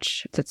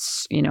patch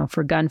that's,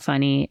 for Gun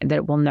Funny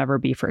that will never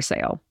be for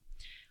sale.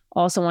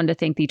 Also wanted to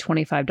thank the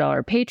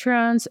 $25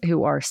 patrons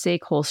who are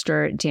Sake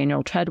Holster,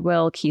 Daniel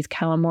Treadwell, Keith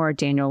Callamore,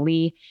 Daniel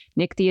Lee,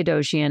 Nick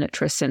Theodosian,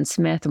 Tristan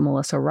Smith,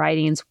 Melissa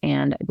Ridings,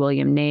 and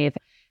William Nave.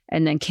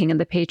 And then King of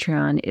the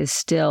Patreon is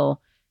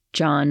still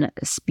John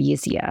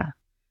Spezia.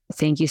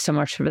 Thank you so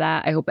much for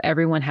that. I hope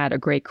everyone had a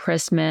great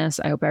Christmas.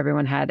 I hope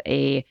everyone had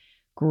a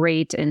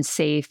great and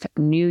safe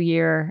New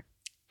Year.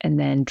 And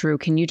then, Drew,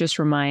 can you just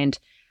remind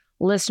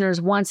listeners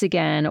once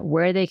again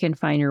where they can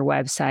find your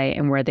website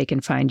and where they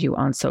can find you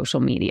on social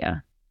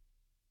media?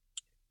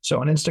 So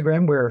on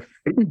Instagram, we're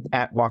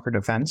at Walker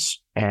Defense,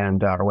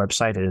 and our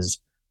website is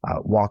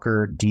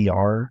Walker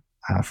DR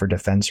for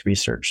Defense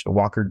Research, so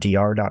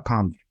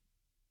walkerdr.com.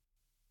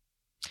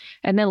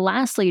 And then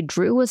lastly,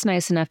 Drew was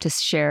nice enough to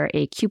share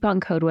a coupon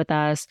code with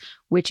us,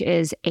 which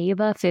is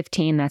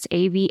AVA15. That's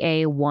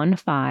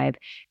AVA15.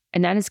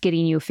 And that is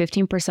getting you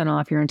 15%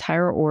 off your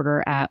entire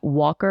order at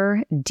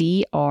Walker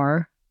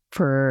DR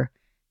for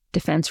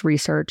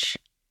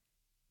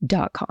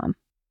defenseresearch.com.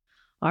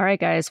 All right,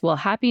 guys. Well,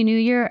 Happy New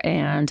Year,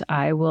 and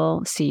I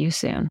will see you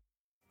soon.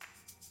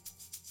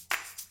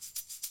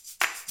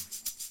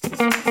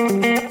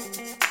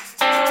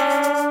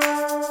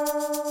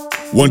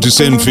 Want to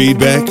send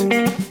feedback?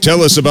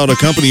 Tell us about a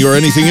company or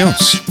anything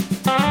else.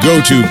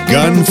 Go to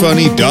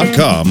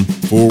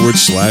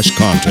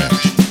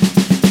gunfunny.com/contact.